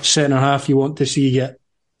which centre half you want to see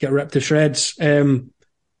get ripped to shreds.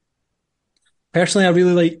 Personally, I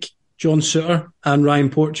really like John Souttar and Ryan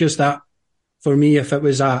Porteous. That, for me, if it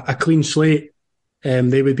was a clean slate,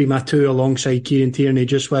 they would be my two alongside Kieran Tierney.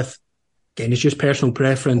 Just with, again, it's just personal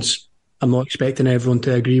preference. I'm not expecting everyone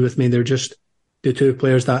to agree with me. They're just the two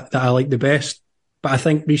players that I like the best. But I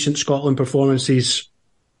think recent Scotland performances,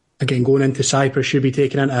 again, going into Cyprus, should be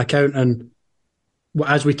taken into account. And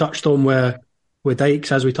as we touched on with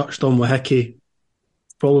Dykes, as we touched on with Hickey,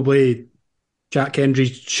 probably Jack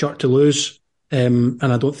Hendry's shirt to lose. And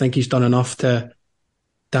I don't think he's done enough to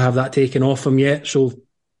have that taken off him yet. So,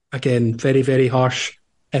 again, very, very harsh.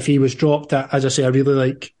 If he was dropped, as I say, I really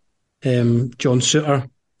like John Souttar.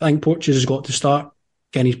 I think Porteous has got to start.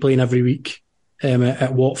 Again, he's playing every week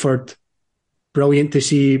at Watford. Brilliant to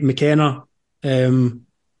see McKenna.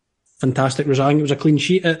 Fantastic result. It was a clean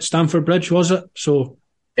sheet at Stamford Bridge, was it? So,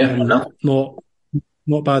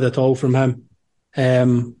 not bad at all from him.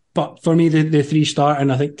 But for me, the three starting,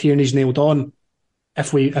 I think Tierney's nailed on.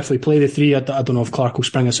 If we play the three, I don't know if Clark will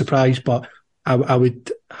spring a surprise, but I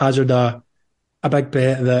would hazard a big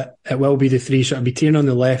bet that it will be the three. So it'll be Tierney on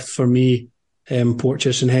the left for me,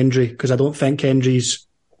 Porteous and Hendry, because I don't think Hendry's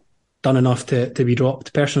done enough to be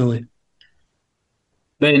dropped, personally.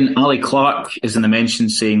 Then Ali Clark is in the mention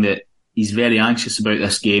saying that he's very anxious about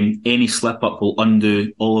this game. Any slip-up will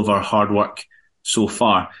undo all of our hard work so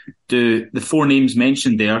far. Do the four names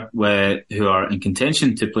mentioned there, who are in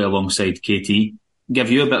contention to play alongside KT,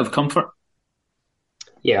 give you a bit of comfort?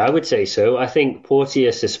 Yeah, I would say so. I think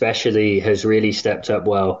Porteous especially has really stepped up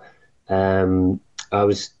well. I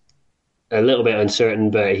was a little bit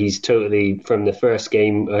uncertain, but he's totally, from the first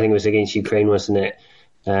game, I think it was against Ukraine, wasn't it?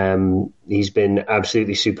 He's been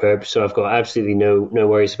absolutely superb. So I've got absolutely no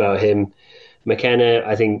worries about him. McKenna,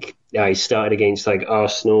 I think he started against like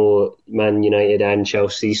Arsenal, Man United and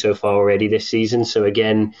Chelsea so far already this season. So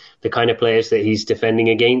again, the kind of players that he's defending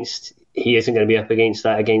against, he isn't going to be up against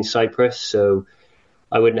that against Cyprus. So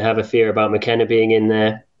I wouldn't have a fear about McKenna being in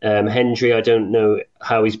there. Hendry, I don't know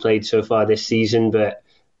how he's played so far this season, but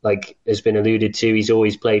like has been alluded to, he's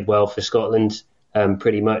always played well for Scotland,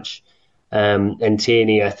 pretty much. And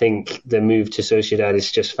Tierney, I think the move to Sociedad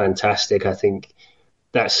is just fantastic. I think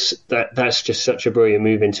that's just such a brilliant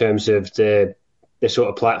move in terms of the sort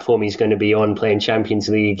of platform he's going to be on, playing Champions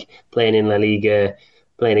League, playing in La Liga,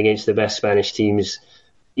 playing against the best Spanish teams.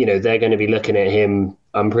 You know, they're going to be looking at him,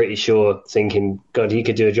 I'm pretty sure, thinking, God, he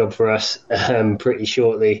could do a job for us pretty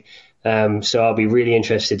shortly. So I'll be really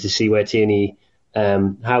interested to see where Tierney,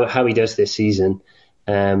 how he does this season.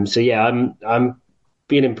 So yeah, I'm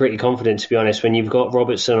feeling pretty confident, to be honest. When you've got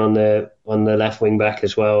Robertson on the left wing back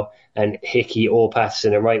as well, and Hickey or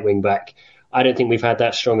Patterson at right wing back, I don't think we've had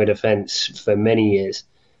that strong a defence for many years.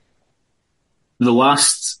 The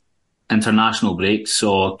last international break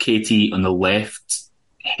saw KT on the left,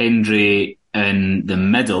 Hendry in the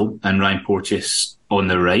middle and Ryan Porteous on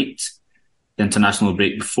the right. The international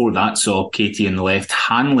break before that saw Katie on the left,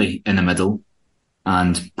 Hanley in the middle,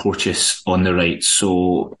 and Porteous on the right.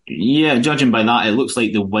 So, yeah, judging by that, it looks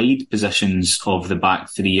like the wide positions of the back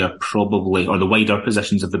three are probably, or the wider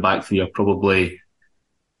positions of the back three are probably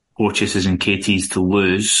Porteous's and Katie's to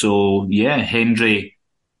lose. So, yeah, Hendry,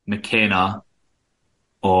 McKenna,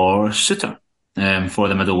 or Suter for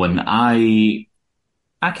the middle one. I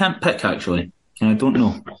can't pick, actually. I don't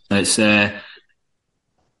know. It's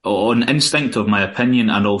on instinct of my opinion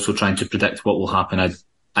and also trying to predict what will happen.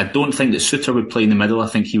 I don't think that Suter would play in the middle. I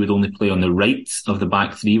think he would only play on the right of the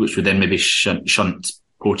back three, which would then maybe shunt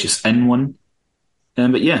Porteous in one.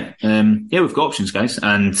 But yeah, we've got options, guys,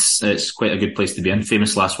 and it's quite a good place to be in.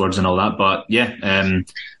 Famous last words and all that. But yeah,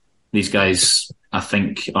 these guys, I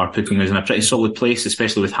think, are putting us in a pretty solid place,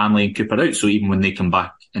 especially with Hanley and Cooper out. So even when they come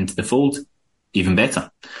back into the fold, even better.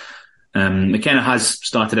 McKenna has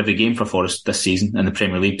started every game for Forest this season in the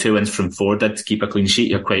Premier League. 2 wins from 4, did keep a clean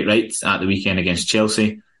sheet, you're quite right, at the weekend against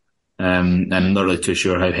Chelsea. I'm not really too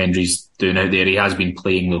sure how Hendry's doing out there. He has been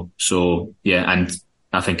playing though. So yeah, and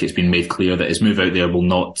I think it's been made clear that his move out there will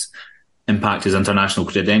not impact his international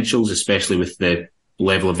credentials, especially with the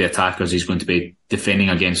level of the attackers he's going to be defending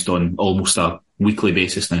against on almost a weekly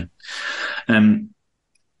basis now.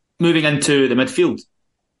 Moving into the midfield.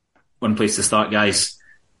 One place to start, guys.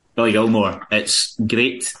 Billy Gilmour. It's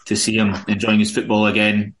great to see him enjoying his football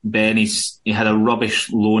again. Ben, he had a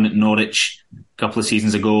rubbish loan at Norwich a couple of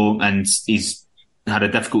seasons ago, and he's had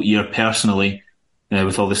a difficult year personally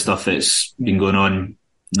with all the stuff that's been going on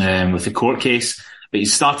with the court case. But he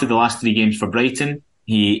started the last 3 games for Brighton.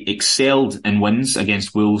 He excelled in wins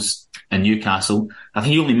against Wolves and Newcastle. I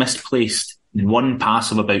think he only misplaced 1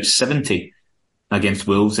 pass of about 70 against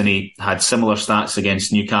Wolves, and he had similar stats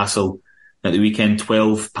against Newcastle at the weekend.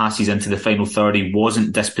 12 passes into the final third. He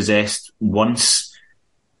wasn't dispossessed once.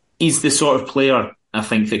 He's the sort of player, I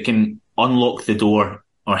think, that can unlock the door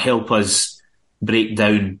or help us break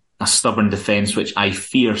down a stubborn defence, which I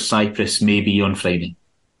fear Cyprus may be on Friday.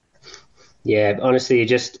 Yeah, honestly,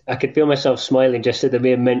 I could feel myself smiling just at the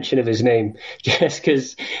mere mention of his name, just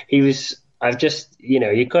because you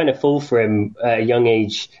kind of fall for him at a young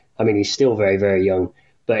age. I mean, he's still very, very young,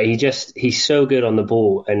 but he's so good on the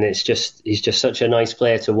ball, and he's just such a nice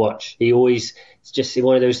player to watch. It's just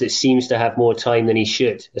one of those that seems to have more time than he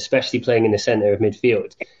should, especially playing in the centre of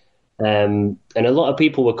midfield. And a lot of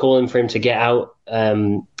people were calling for him to get out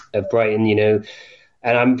of Brighton,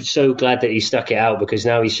 and I'm so glad that he stuck it out, because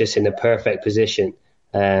now he's just in the perfect position.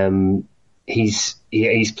 He's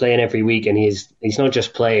playing every week, and he's not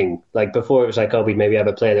just playing. Like before, it was like, we'd maybe have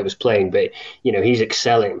a player that was playing, but he's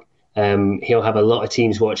excelling. He'll have a lot of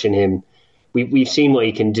teams watching him. We've seen what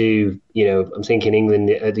he can do. I'm thinking England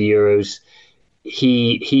at the Euros.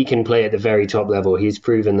 He can play at the very top level. He's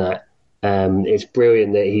proven that. It's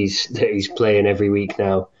brilliant that he's playing every week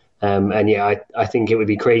now. And yeah, I think it would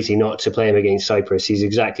be crazy not to play him against Cyprus. He's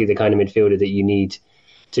exactly the kind of midfielder that you need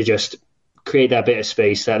to just create that bit of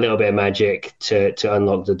space, that little bit of magic to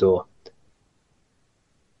unlock the door.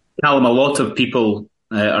 Callum, a lot of people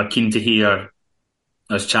are keen to hear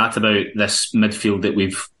us chat about this midfield that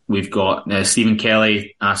we've got. Stephen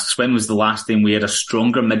Kelly asks, when was the last time we had a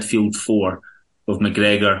stronger midfield 4 of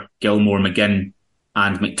McGregor, Gilmour, McGinn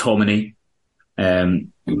and McTominay?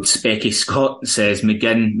 Specky Scott says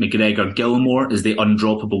McGinn, McGregor, Gilmour is the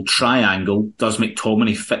undroppable triangle. Does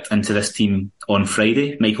McTominay fit into this team on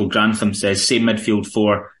Friday? Michael Grantham says same midfield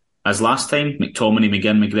 4 as last time. McTominay,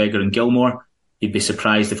 McGinn, McGregor and Gilmour. He'd be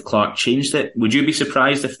surprised if Clark changed it. Would you be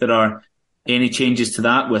surprised if there are any changes to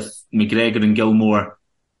that, with McGregor and Gilmour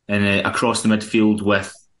across the midfield,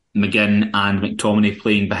 with McGinn and McTominay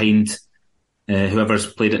playing behind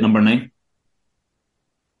whoever's played at number 9?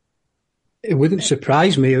 It wouldn't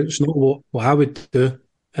surprise me. It's not what I would do.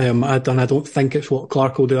 I don't think it's what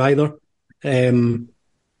Clark will do either.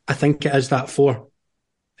 I think it is that 4.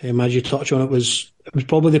 As you touch on, it was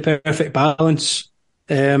probably the perfect balance.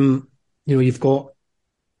 You've got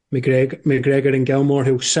McGregor and Gilmour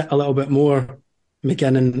who'll sit a little bit more.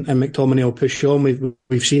 McGinn and McTominay will push on.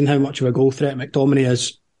 We've seen how much of a goal threat McTominay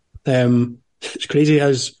is. It's crazy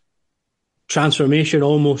his transformation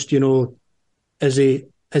almost.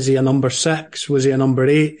 Is he a number 6? Was he a number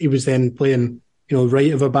 8? He was then playing,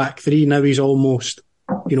 right of a back 3. Now he's almost,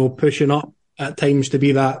 pushing up at times to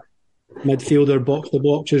be that midfielder, box to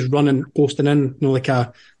box, just running, posting in, like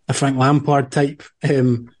a Frank Lampard type,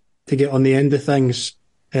 to get on the end of things.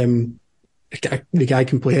 The guy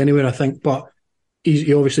can play anywhere, I think, but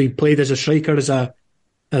he obviously played as a striker as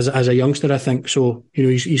a youngster, I think. So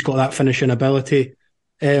he's got that finishing ability.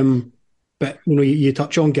 But you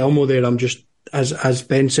touch on Gilmour there. I'm just, as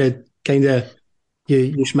Ben said, kind of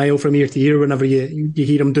you smile from ear to ear whenever you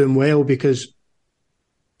hear him doing well, because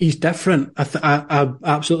he's different. I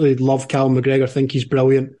absolutely love Callum McGregor. Think he's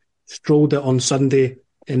brilliant. Strolled it on Sunday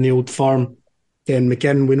in the Old Firm. Then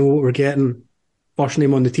McGinn, we know what we're getting. First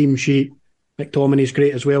name on the team sheet. McTominay's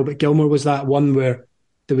great as well. But Gilmour was that one where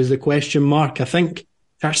there was the question mark. I think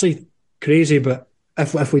it's actually crazy, but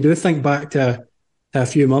if we do think back to a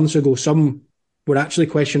few months ago, some were actually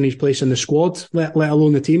questioning his place in the squad, let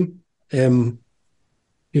alone the team.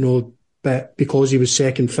 But because he was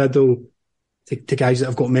second fiddle to guys that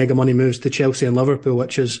have got mega money moves to Chelsea and Liverpool,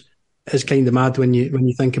 which is kind of mad when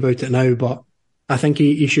you think about it now. But I think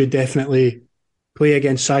he should definitely play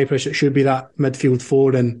against Cyprus. It should be that midfield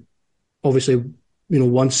four, and obviously,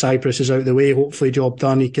 once Cyprus is out of the way, hopefully job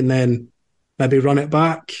done, he can then maybe run it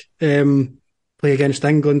back, play against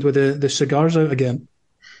England with the cigars out again.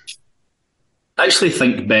 I actually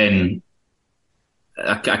think, Ben,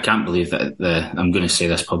 I can't believe that I'm going to say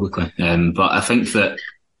this publicly, but I think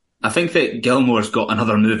that Gilmour's got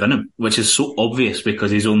another move in him, which is so obvious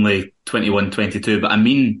because he's only 21, 22. But I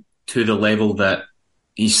mean, to the level that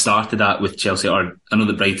he started at with Chelsea, or I know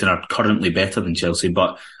that Brighton are currently better than Chelsea,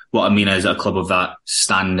 but what I mean is a club of that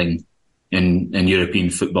standing in European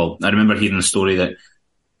football. I remember hearing a story that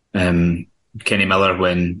Kenny Miller,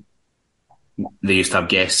 when they used to have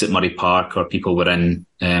guests at Murray Park, or people were in,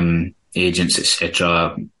 agents,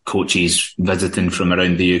 etc., coaches visiting from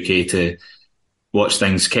around the UK to watch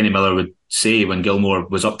things, Kenny Miller would say, when Gilmour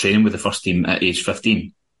was up training with the first team at age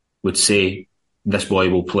 15, would say, this boy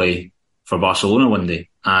will play for Barcelona one day.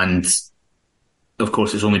 And of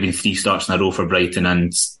course, it's only been 3 starts in a row for Brighton,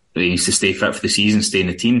 and he needs to stay fit for the season, stay in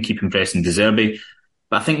the team, keep impressing De Zerbi.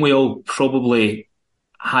 But I think we all probably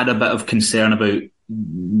had a bit of concern about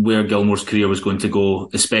where Gilmour's career was going to go,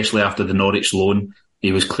 especially after the Norwich loan.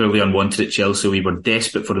 He was clearly unwanted at Chelsea. We were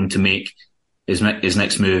desperate for him to make his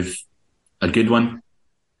next move a good one.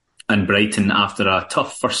 And Brighton, after a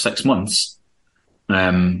tough first 6 months,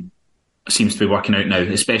 seems to be working out now,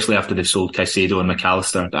 especially after they've sold Caicedo and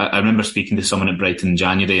McAllister. I remember speaking to someone at Brighton in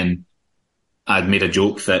January, and I'd made a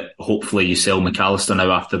joke that hopefully you sell McAllister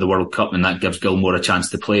now after the World Cup, and that gives Gilmour a chance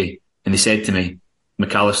to play. And they said to me,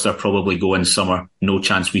 McAllister probably go in summer, no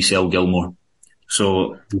chance we sell Gilmour.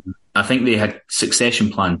 So I think they had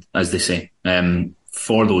succession planned, as they say,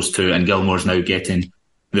 for those two, and Gilmour's now getting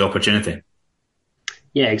the opportunity.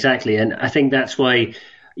 Yeah, exactly. And I think that's why,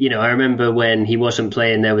 I remember when he wasn't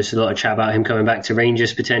playing, there was a lot of chat about him coming back to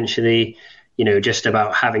Rangers potentially, just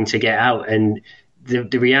about having to get out. And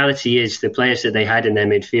the reality is the players that they had in their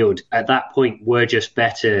midfield at that point were just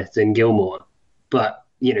better than Gilmour. But,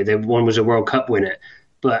 one was a World Cup winner.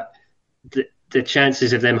 But the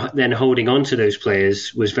chances of them then holding on to those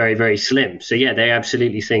players was very, very slim. So, yeah, they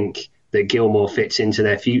absolutely think that Gilmour fits into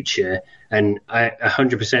their future. And I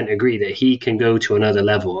 100% agree that he can go to another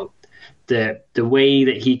level. The way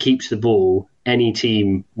that he keeps the ball, any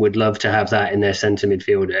team would love to have that in their centre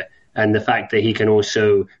midfielder. And the fact that he can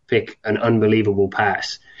also pick an unbelievable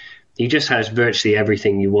pass. He just has virtually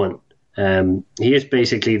everything you want. He is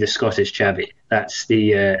basically the Scottish Xavi. That's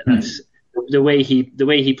the way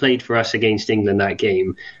he played for us against England that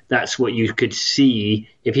game. That's what you could see.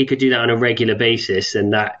 If he could do that on a regular basis,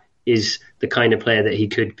 then that is the kind of player that he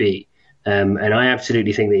could be. And I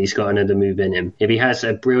absolutely think that he's got another move in him. If he has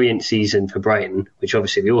a brilliant season for Brighton, which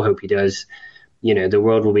obviously we all hope he does, the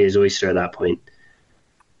world will be his oyster at that point.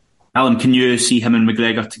 Alan, can you see him and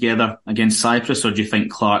McGregor together against Cyprus, or do you think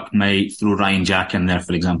Clark might throw Ryan Jack in there,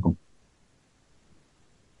 for example?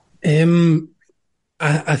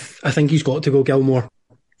 I think he's got to go Gilmour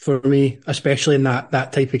for me, especially in that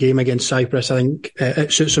type of game against Cyprus. I think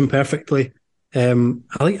it suits him perfectly. I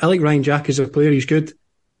like Ryan Jack as a player. He's good.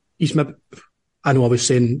 I know I was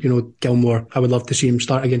saying, Gilmour, I would love to see him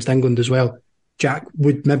start against England as well. Jack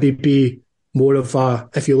would maybe be more of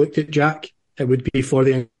if you looked at Jack, it would be for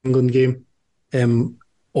the England game,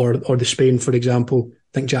 or the Spain, for example. I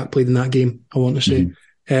think Jack played in that game, I want to say.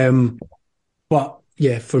 But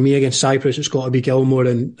yeah, for me against Cyprus, it's got to be Gilmour.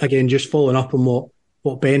 And again, just following up on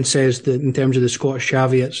what Ben says, that in terms of the Scottish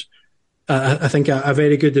Xavi, it's I think a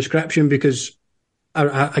very good description, because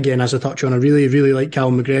again, as I touch on, I really, really like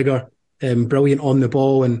Callum McGregor. Brilliant on the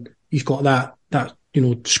ball, and he's got that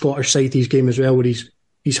Scottish side to his game as well, where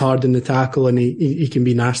he's hard in the tackle, and he can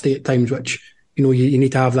be nasty at times, which you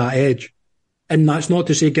need to have that edge. And that's not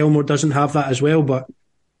to say Gilmour doesn't have that as well, but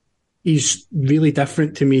he's really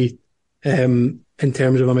different to me in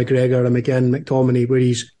terms of a McGregor, a McGinn, McTominay, where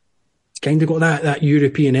he's kind of got that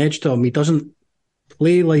European edge to him. He doesn't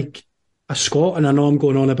play like Scot, and I know I'm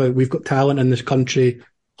going on about we've got talent in this country,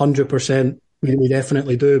 100%. We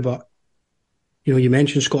definitely do, but you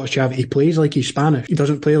mentioned Scottish Javi. He plays like he's Spanish. He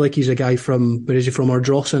doesn't play like he's a guy from, where is he from,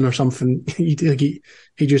 Ardrossan or something. He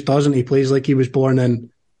just doesn't. He plays like he was born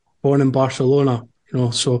in Barcelona.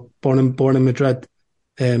 So born in Madrid.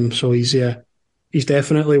 So he's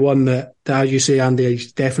definitely one that, as you say, Andy,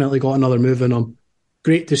 he's definitely got another move in him.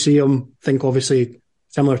 Great to see him. I think obviously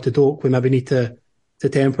similar to Doak, we maybe need to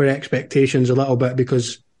temper expectations a little bit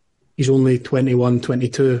because he's only 21,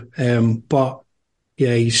 22. But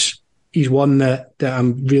yeah, he's one that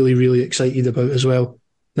I'm really, really excited about as well.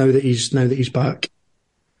 Now that he's back.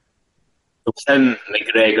 Tim,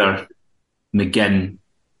 McGregor, McGinn,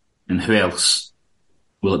 and who else?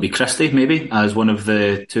 Will it be Christie maybe as one of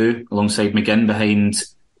the two alongside McGinn behind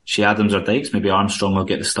Shea Adams or Dykes? Maybe Armstrong will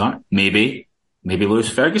get the start. Maybe Lewis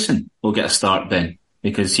Ferguson will get a start, Ben,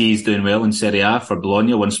 because he's doing well in Serie A for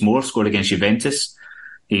Bologna once more, scored against Juventus.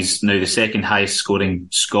 He's now the second highest scoring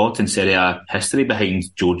Scot in Serie A history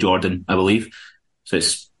behind Joe Jordan, I believe. So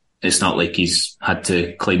it's not like he's had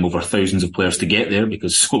to climb over thousands of players to get there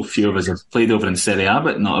because so few of us have played over in Serie A,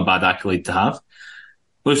 but not a bad accolade to have.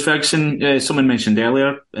 Lewis Ferguson, someone mentioned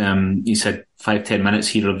earlier, he said 5-10 minutes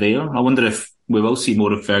here or there. I wonder if we will see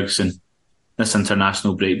more of Ferguson this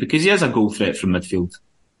international break because he has a goal threat from midfield.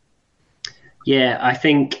 Yeah, I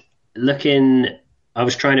think I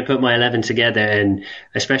was trying to put my 11 together, and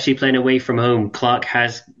especially playing away from home, Clark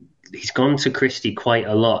he's gone to Christie quite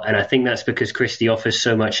a lot, and I think that's because Christie offers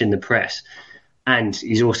so much in the press, and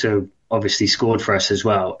he's also obviously scored for us as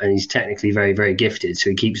well, and he's technically very, very gifted,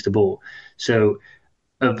 so he keeps the ball. So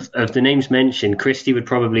of the names mentioned, Christie would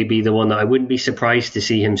probably be the one that I wouldn't be surprised to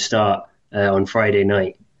see him start on Friday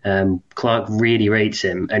night. Clark really rates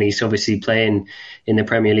him, and he's obviously playing in the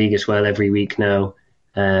Premier League as well every week now.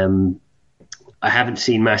 I haven't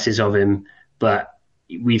seen masses of him, but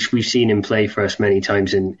we've seen him play for us many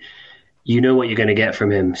times, and you know what you're going to get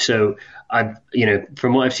from him. So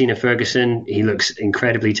from what I've seen of Ferguson, he looks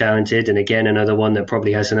incredibly talented, and again another one that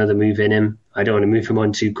probably has another move in him. I don't want to move him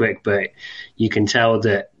on too quick, but you can tell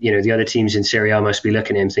that the other teams in Serie A must be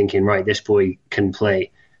looking at him thinking, right, this boy can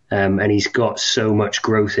play, and he's got so much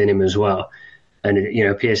growth in him as well, and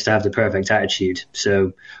appears to have the perfect attitude.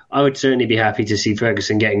 So I would certainly be happy to see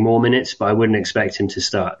Ferguson getting more minutes, but I wouldn't expect him to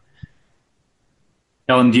start.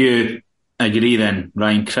 Alan, do you agree then,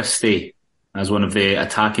 Ryan Christie as one of the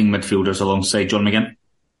attacking midfielders alongside John McGinn?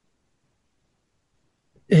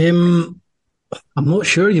 I'm not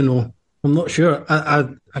sure. I'm not sure.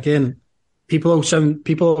 Again, people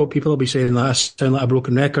will be saying that I sound like a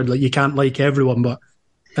broken record. Like, you can't like everyone,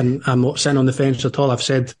 and I'm not sitting on the fence at all. I've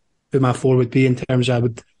said who my four would be in terms of I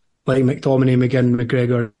would like McTominay, McGinn,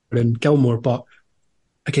 McGregor, and Gilmore. But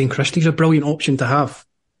again, Christie's a brilliant option to have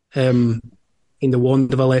in the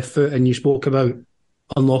wand of a left foot, and you spoke about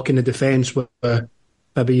unlocking the defence with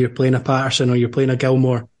maybe you're playing a Patterson or you're playing a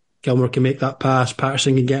Gilmore. Gilmore can make that pass,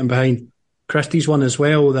 Patterson can get him behind. Christie's one as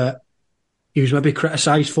well that he was maybe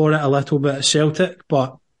criticised for it a little bit at Celtic,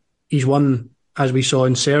 but he's one, as we saw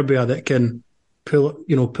in Serbia, that can pull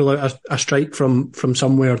out a strike from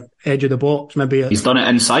somewhere edge of the box. Maybe he's done it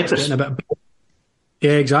in Cyprus.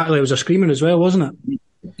 Yeah, exactly. It was a screamer as well, wasn't it?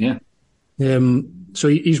 Yeah. So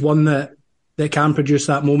he's one that can produce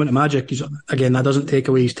that moment of magic. Again, that doesn't take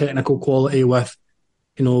away his technical quality with,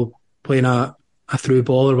 playing a through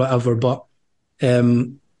ball or whatever. But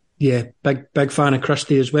big fan of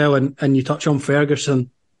Christie as well. And you touch on Ferguson,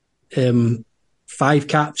 5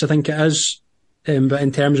 caps, I think it is. But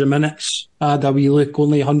in terms of minutes, we look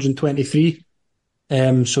only 123.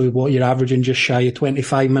 So what you're averaging just shy of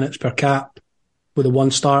 25 minutes per cap with a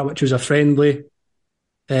 1 start, which was a friendly.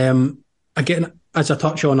 Again, as I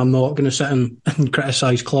touch on, I'm not going to sit and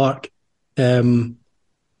criticise Clark. And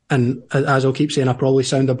as I'll keep saying, I probably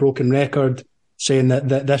sound a broken record saying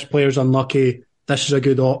that this player's unlucky, this is a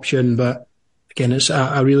good option. But again, it's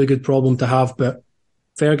a really good problem to have. But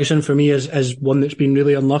Ferguson, for me, is one that's been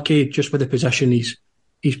really unlucky just with the position he's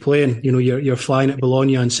playing. You're flying at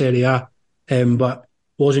Bologna and Serie A, but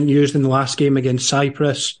wasn't used in the last game against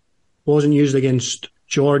Cyprus, wasn't used against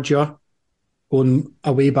Georgia, going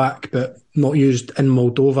away back, but not used in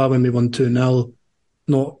Moldova when we won 2-0,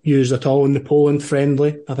 not used at all in the Poland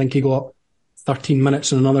friendly. I think he got 13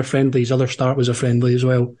 minutes in another friendly. His other start was a friendly as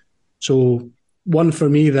well. So one for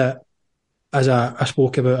me that, as I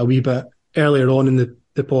spoke about a wee bit earlier on in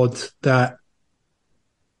the pod, that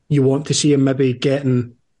you want to see him maybe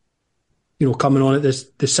getting, coming on at the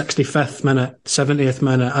 65th minute, 70th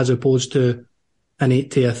minute, as opposed to an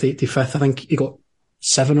 80th, 85th. I think he got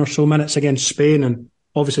 7 or so minutes against Spain, and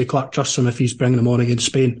obviously Clark trusts him if he's bringing him on against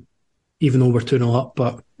Spain. even though we're 2-0 up.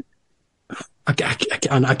 But I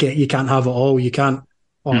get you can't have it all. You can't.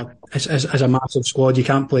 As a massive squad, you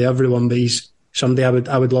can't play everyone. But he's somebody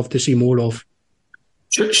I would love to see more of.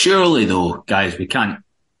 Surely, though, guys, we can't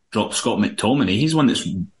drop Scott McTominay. He's one that's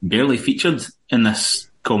barely featured in this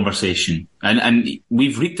conversation, and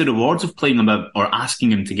we've reaped the rewards of playing him or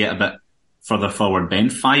asking him to get a bit further forward. Ben,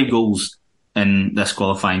 5 goals in this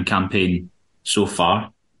qualifying campaign so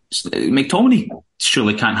far. McTominay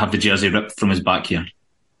surely can't have the jersey ripped from his back here.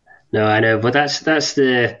 No, I know, but that's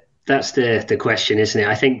the question, isn't it?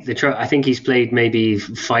 I think he's played maybe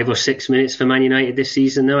 5 or 6 minutes for Man United this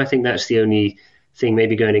season. Though I think that's the only thing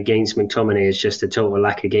maybe going against McTominay is just a total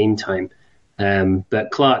lack of game time.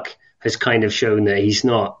 But Clark has kind of shown that he's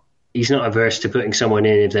not averse to putting someone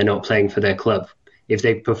in if they're not playing for their club, if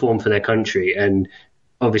they perform for their country. And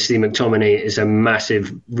obviously McTominay is a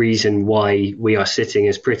massive reason why we are sitting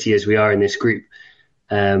as pretty as we are in this group.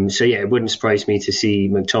 So yeah, it wouldn't surprise me to see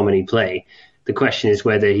McTominay play. The question is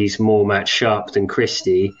whether he's more match sharp than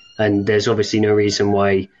Christie, and there's obviously no reason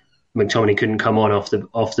why McTominay couldn't come on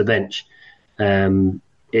off the bench.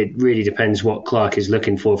 It really depends what Clark is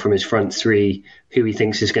looking for from his front three, who he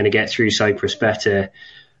thinks is going to get through Cyprus better.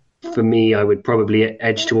 For me, I would probably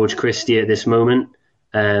edge towards Christie at this moment,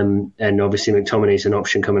 and obviously McTominay is an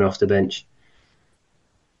option coming off the bench.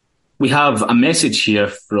 We have a message here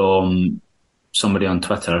from somebody on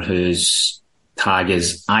Twitter whose tag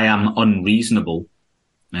is "I am unreasonable."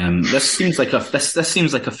 This seems like a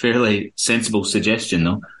fairly sensible suggestion,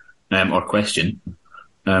 though, or question.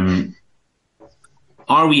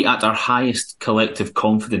 Are we at our highest collective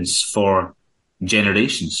confidence for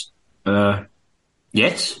generations?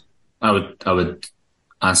 Yes, I would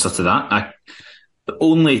answer to that. The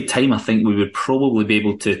only time I think we would probably be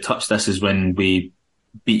able to touch this is when we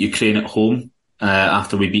beat Ukraine at home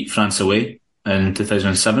after we beat France away in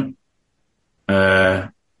 2007. I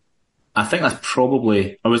think that's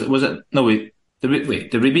probably, or was it? No, wait.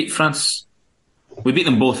 Did we beat France? We beat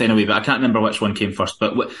them both anyway, but I can't remember which one came first.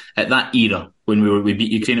 But at that era, when we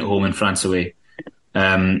beat Ukraine at home and France away,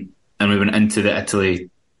 and we went into the Italy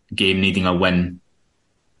game needing a win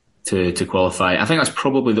to qualify, I think that's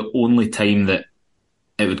probably the only time that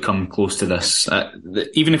it would come close to this.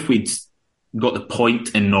 Even if we'd got the point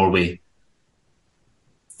in Norway,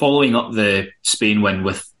 following up the Spain win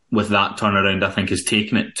with that turnaround, I think has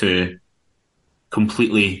taken it to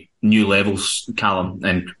completely new levels, Callum.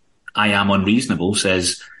 And I am unreasonable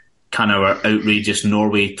says, can our outrageous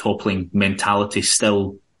Norway toppling mentality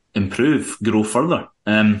still improve, grow further?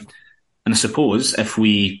 And I suppose if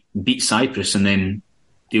we beat Cyprus and then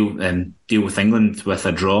deal with England with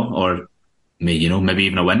a draw or maybe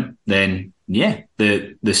even a win, then yeah,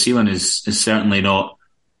 the ceiling is certainly not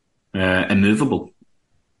immovable.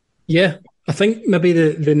 Yeah, I think maybe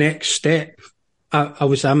the next step. I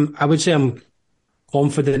would say I'm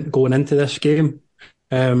confident going into this game.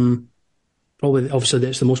 Probably, obviously,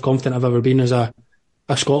 it's the most confident I've ever been as a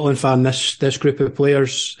Scotland fan. This group of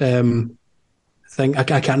players. I think I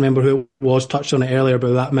can't remember who it was touched on it earlier,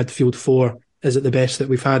 but that midfield four is it the best that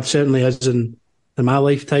we've had. Certainly is in my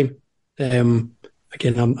lifetime. Again,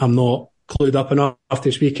 I'm not clued up enough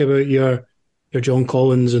to speak about your John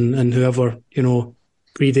Collins and whoever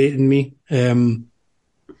predating me.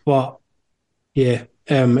 But yeah,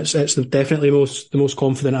 it's definitely the most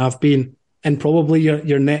confident I've been. And probably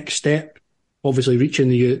your next step, obviously reaching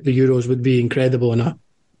the Euros would be incredible and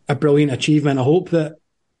a brilliant achievement. I hope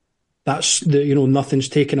that's nothing's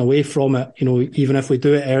taken away from it. Even if we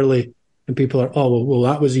do it early and people are, well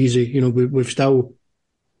that was easy. We've still,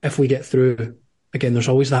 if we get through, again, there's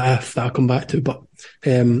always that if that I'll come back to, but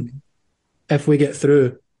if we get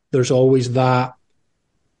through, there's always that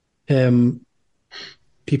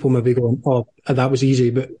people maybe going, that was easy,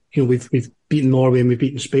 but we've beaten Norway and we've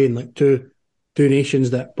beaten Spain, like two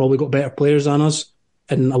nations that probably got better players than us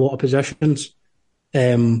in a lot of positions.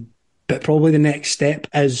 But probably the next step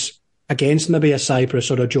is against maybe a Cyprus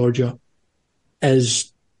or a Georgia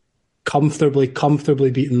is comfortably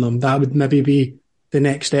beating them. That would maybe be the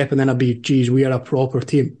next step, and then I'd be, geez, we are a proper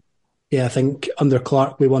team. Yeah, I think under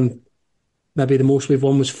Clark we won, maybe the most we've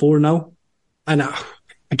won was 4-0. And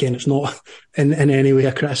again, it's not in any way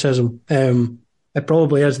a criticism. It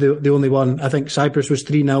probably is the only one. I think Cyprus was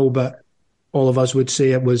 3-0, but all of us would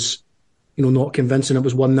say it was, not convincing. It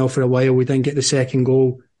was 1-0 for a while. We didn't get the second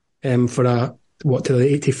goal to the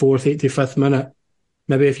 84th, 85th minute.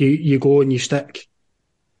 Maybe if you go and you stick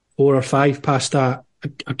 4 or 5 past that,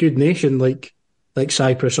 a good nation like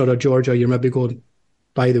Cyprus or a Georgia, you're maybe going,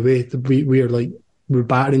 by the way, we're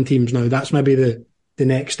battering teams now. That's maybe the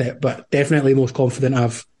next step, but definitely most confident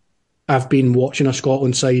I've been watching a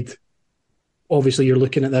Scotland side obviously you're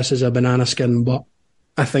looking at this as a banana skin, but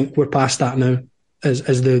I think we're past that now,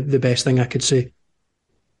 is the best thing I could say.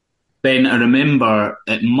 Ben, I remember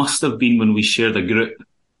it must have been when we shared a group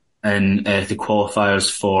in the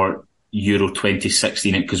qualifiers for Euro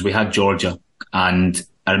 2016, because we had Georgia, and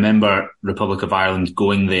I remember Republic of Ireland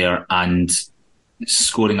going there and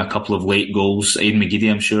scoring a couple of late goals. Aidan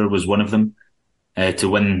McGeady, I'm sure, was one of them, to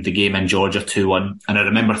win the game in Georgia 2-1. And I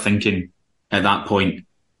remember thinking at that point,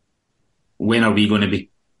 when are we going to be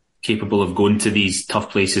capable of going to these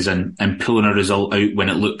tough places and pulling a result out when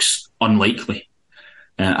it looks unlikely?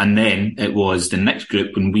 And then it was the next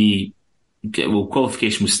group when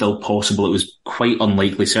qualification was still possible. It was quite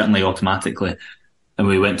unlikely, certainly automatically. And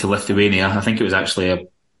we went to Lithuania. I think it was actually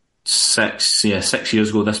 6 years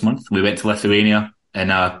ago this month. We went to Lithuania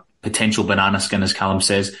in a potential banana skin, as Callum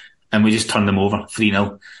says, and we just turned them over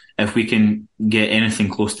 3-0. If we can get anything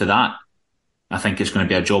close to that, I think it's going to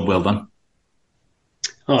be a job well done.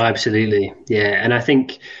 Oh, absolutely. Yeah. And I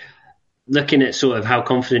think looking at sort of how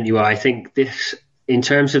confident you are, I think this, in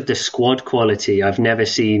terms of the squad quality, I've never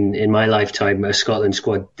seen in my lifetime a Scotland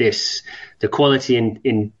squad the quality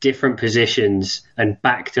in different positions and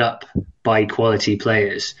backed up by quality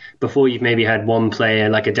players. Before, you've maybe had one player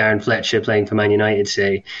like a Darren Fletcher playing for Man United,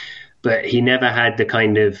 say, but he never had the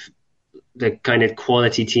kind of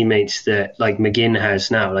quality teammates that like McGinn has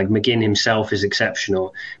now. Like McGinn himself is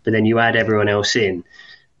exceptional, but then you add everyone else in.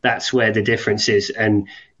 That's where the difference is. And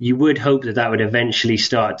you would hope that would eventually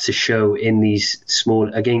start to show in these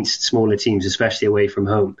against smaller teams, especially away from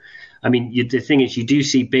home. I mean, the thing is, you do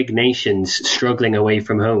see big nations struggling away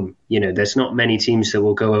from home. You know, there's not many teams that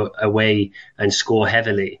will go away and score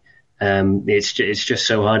heavily. It's just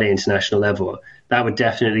so hard at international level. That would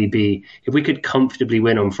definitely be, if we could comfortably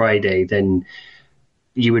win on Friday, then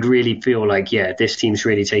you would really feel like, yeah, this team's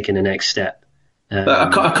really taken the next step.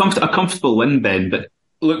 But a comfortable win, Ben, but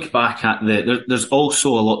look back at there's also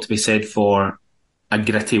a lot to be said for a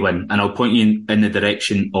gritty win, and I'll point you in the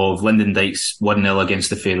direction of Lyndon Dykes 1-0 against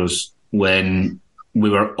the Faroes when we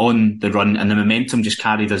were on the run and the momentum just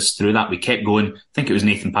carried us through that. We kept going. I think it was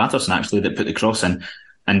Nathan Patterson actually that put the cross in,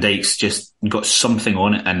 and Dykes just got something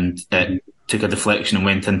on it and it took a deflection and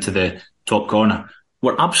went into the top corner.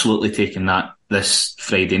 We're absolutely taking that this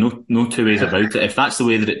Friday. No two ways about it. If that's the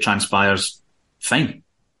way that it transpires, fine.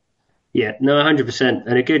 Yeah, no, 100%.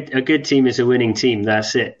 And a good team is a winning team.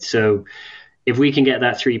 That's it. So if we can get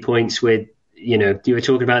that 3 points with, you know, you were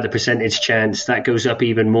talking about the percentage chance, that goes up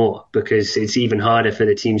even more because it's even harder for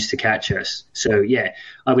the teams to catch us. So yeah,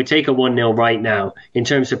 I would take a 1-0 right now. In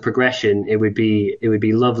terms of progression, it would be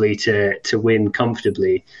lovely to win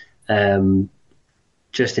comfortably,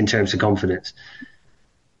 just in terms of confidence.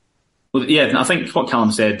 Well, yeah, I think what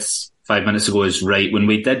Callum said 5 minutes ago is right. When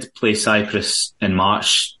we did play Cyprus in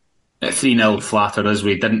March, 3-0 flattered us.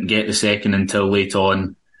 We didn't get the second until late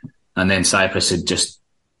on, and then Cyprus had just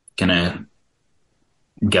kind of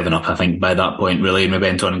given up, I think, by that point, really, and we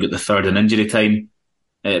went on and got the third in injury time.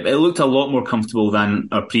 It looked a lot more comfortable than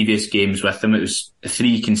our previous games with them. It was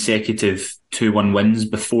 3 consecutive 2-1 wins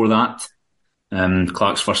before that.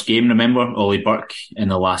 Clark's first game, remember? Ollie Burke in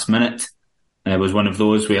the last minute. It was one of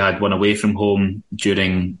those. We had one away from home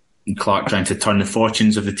during Clark trying to turn the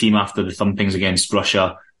fortunes of the team after the thumpings against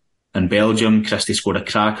Russia and Belgium. Christie scored a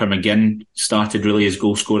cracker. McGinn started really his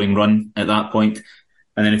goal-scoring run at that point.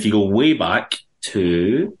 And then if you go way back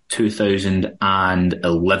to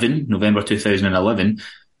 2011, November 2011,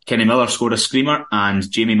 Kenny Miller scored a screamer and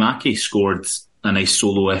Jamie Mackey scored a nice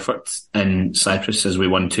solo effort in Cyprus as we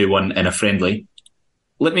won 2-1 in a friendly.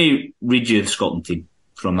 Let me read you the Scotland team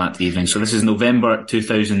from that evening. So this is November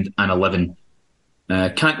 2011.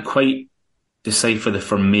 Can't quite decipher the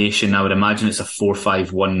formation. I would imagine it's a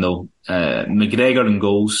 4-5-1 though. McGregor in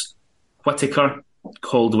goals, Whittaker,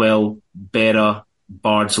 Caldwell, Berra,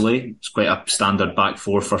 Bardsley. It's quite a standard back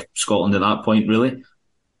four for Scotland at that point, really.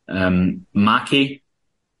 Mackey,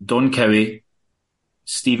 Don Cowie,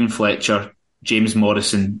 Stephen Fletcher, James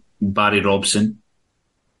Morrison, Barry Robson.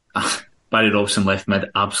 Barry Robson left mid,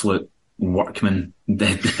 absolute workman.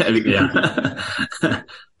 Yeah.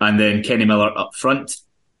 And then Kenny Miller up front.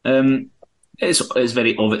 It's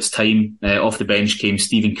very of its time. Off the bench came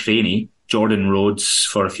Stephen Craney, Jordan Rhodes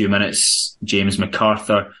for a few minutes, James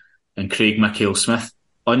MacArthur and Craig McHale-Smith.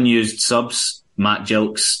 Unused subs, Matt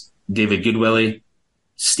Gilks, David Goodwillie,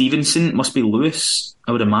 Stevenson, must be Lewis,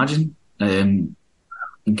 I would imagine.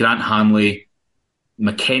 Grant Hanley,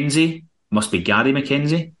 Mackenzie, must be Gary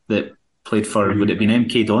Mackenzie, that played for, would it have been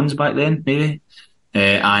MK Dons back then, maybe?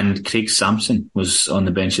 And Craig Sampson was on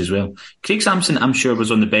the bench as well. Craig Sampson, I'm sure,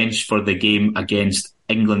 was on the bench for the game against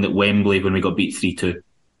England at Wembley when we got beat 3-2.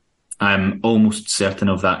 I'm almost certain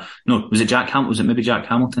of that. No, was it Jack Hamilton? Was it maybe Jack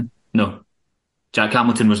Hamilton? No. Jack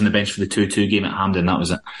Hamilton was on the bench for the 2-2 game at Hampden, that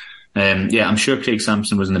was it. I'm sure Craig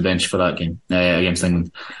Sampson was on the bench for that game against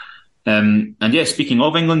England. And speaking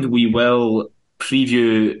of England, we will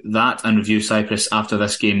preview that and review Cyprus after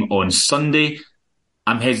this game on Sunday.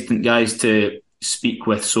 I'm hesitant, guys, to speak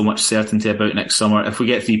with so much certainty about next summer. If we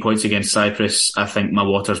get 3 points against Cyprus, I think my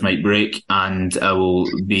waters might break and I will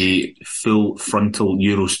be full frontal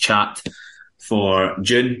Euros chat for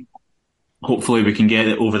June. Hopefully we can get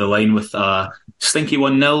it over the line with a stinky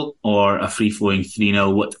 1-0 or a free-flowing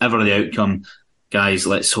 3-0, whatever the outcome. Guys,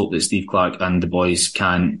 let's hope that Steve Clarke and the boys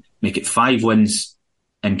can make it 5 wins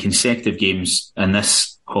in consecutive games in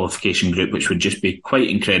this qualification group, which would just be quite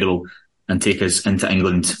incredible and take us into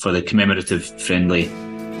England for the commemorative friendly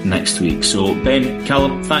next week. So Ben,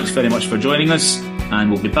 Callum, thanks very much for joining us, and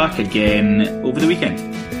we'll be back again over the weekend.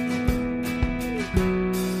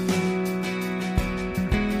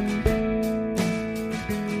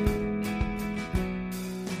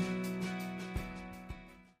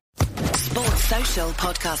 Sports Social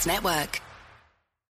Podcast Network.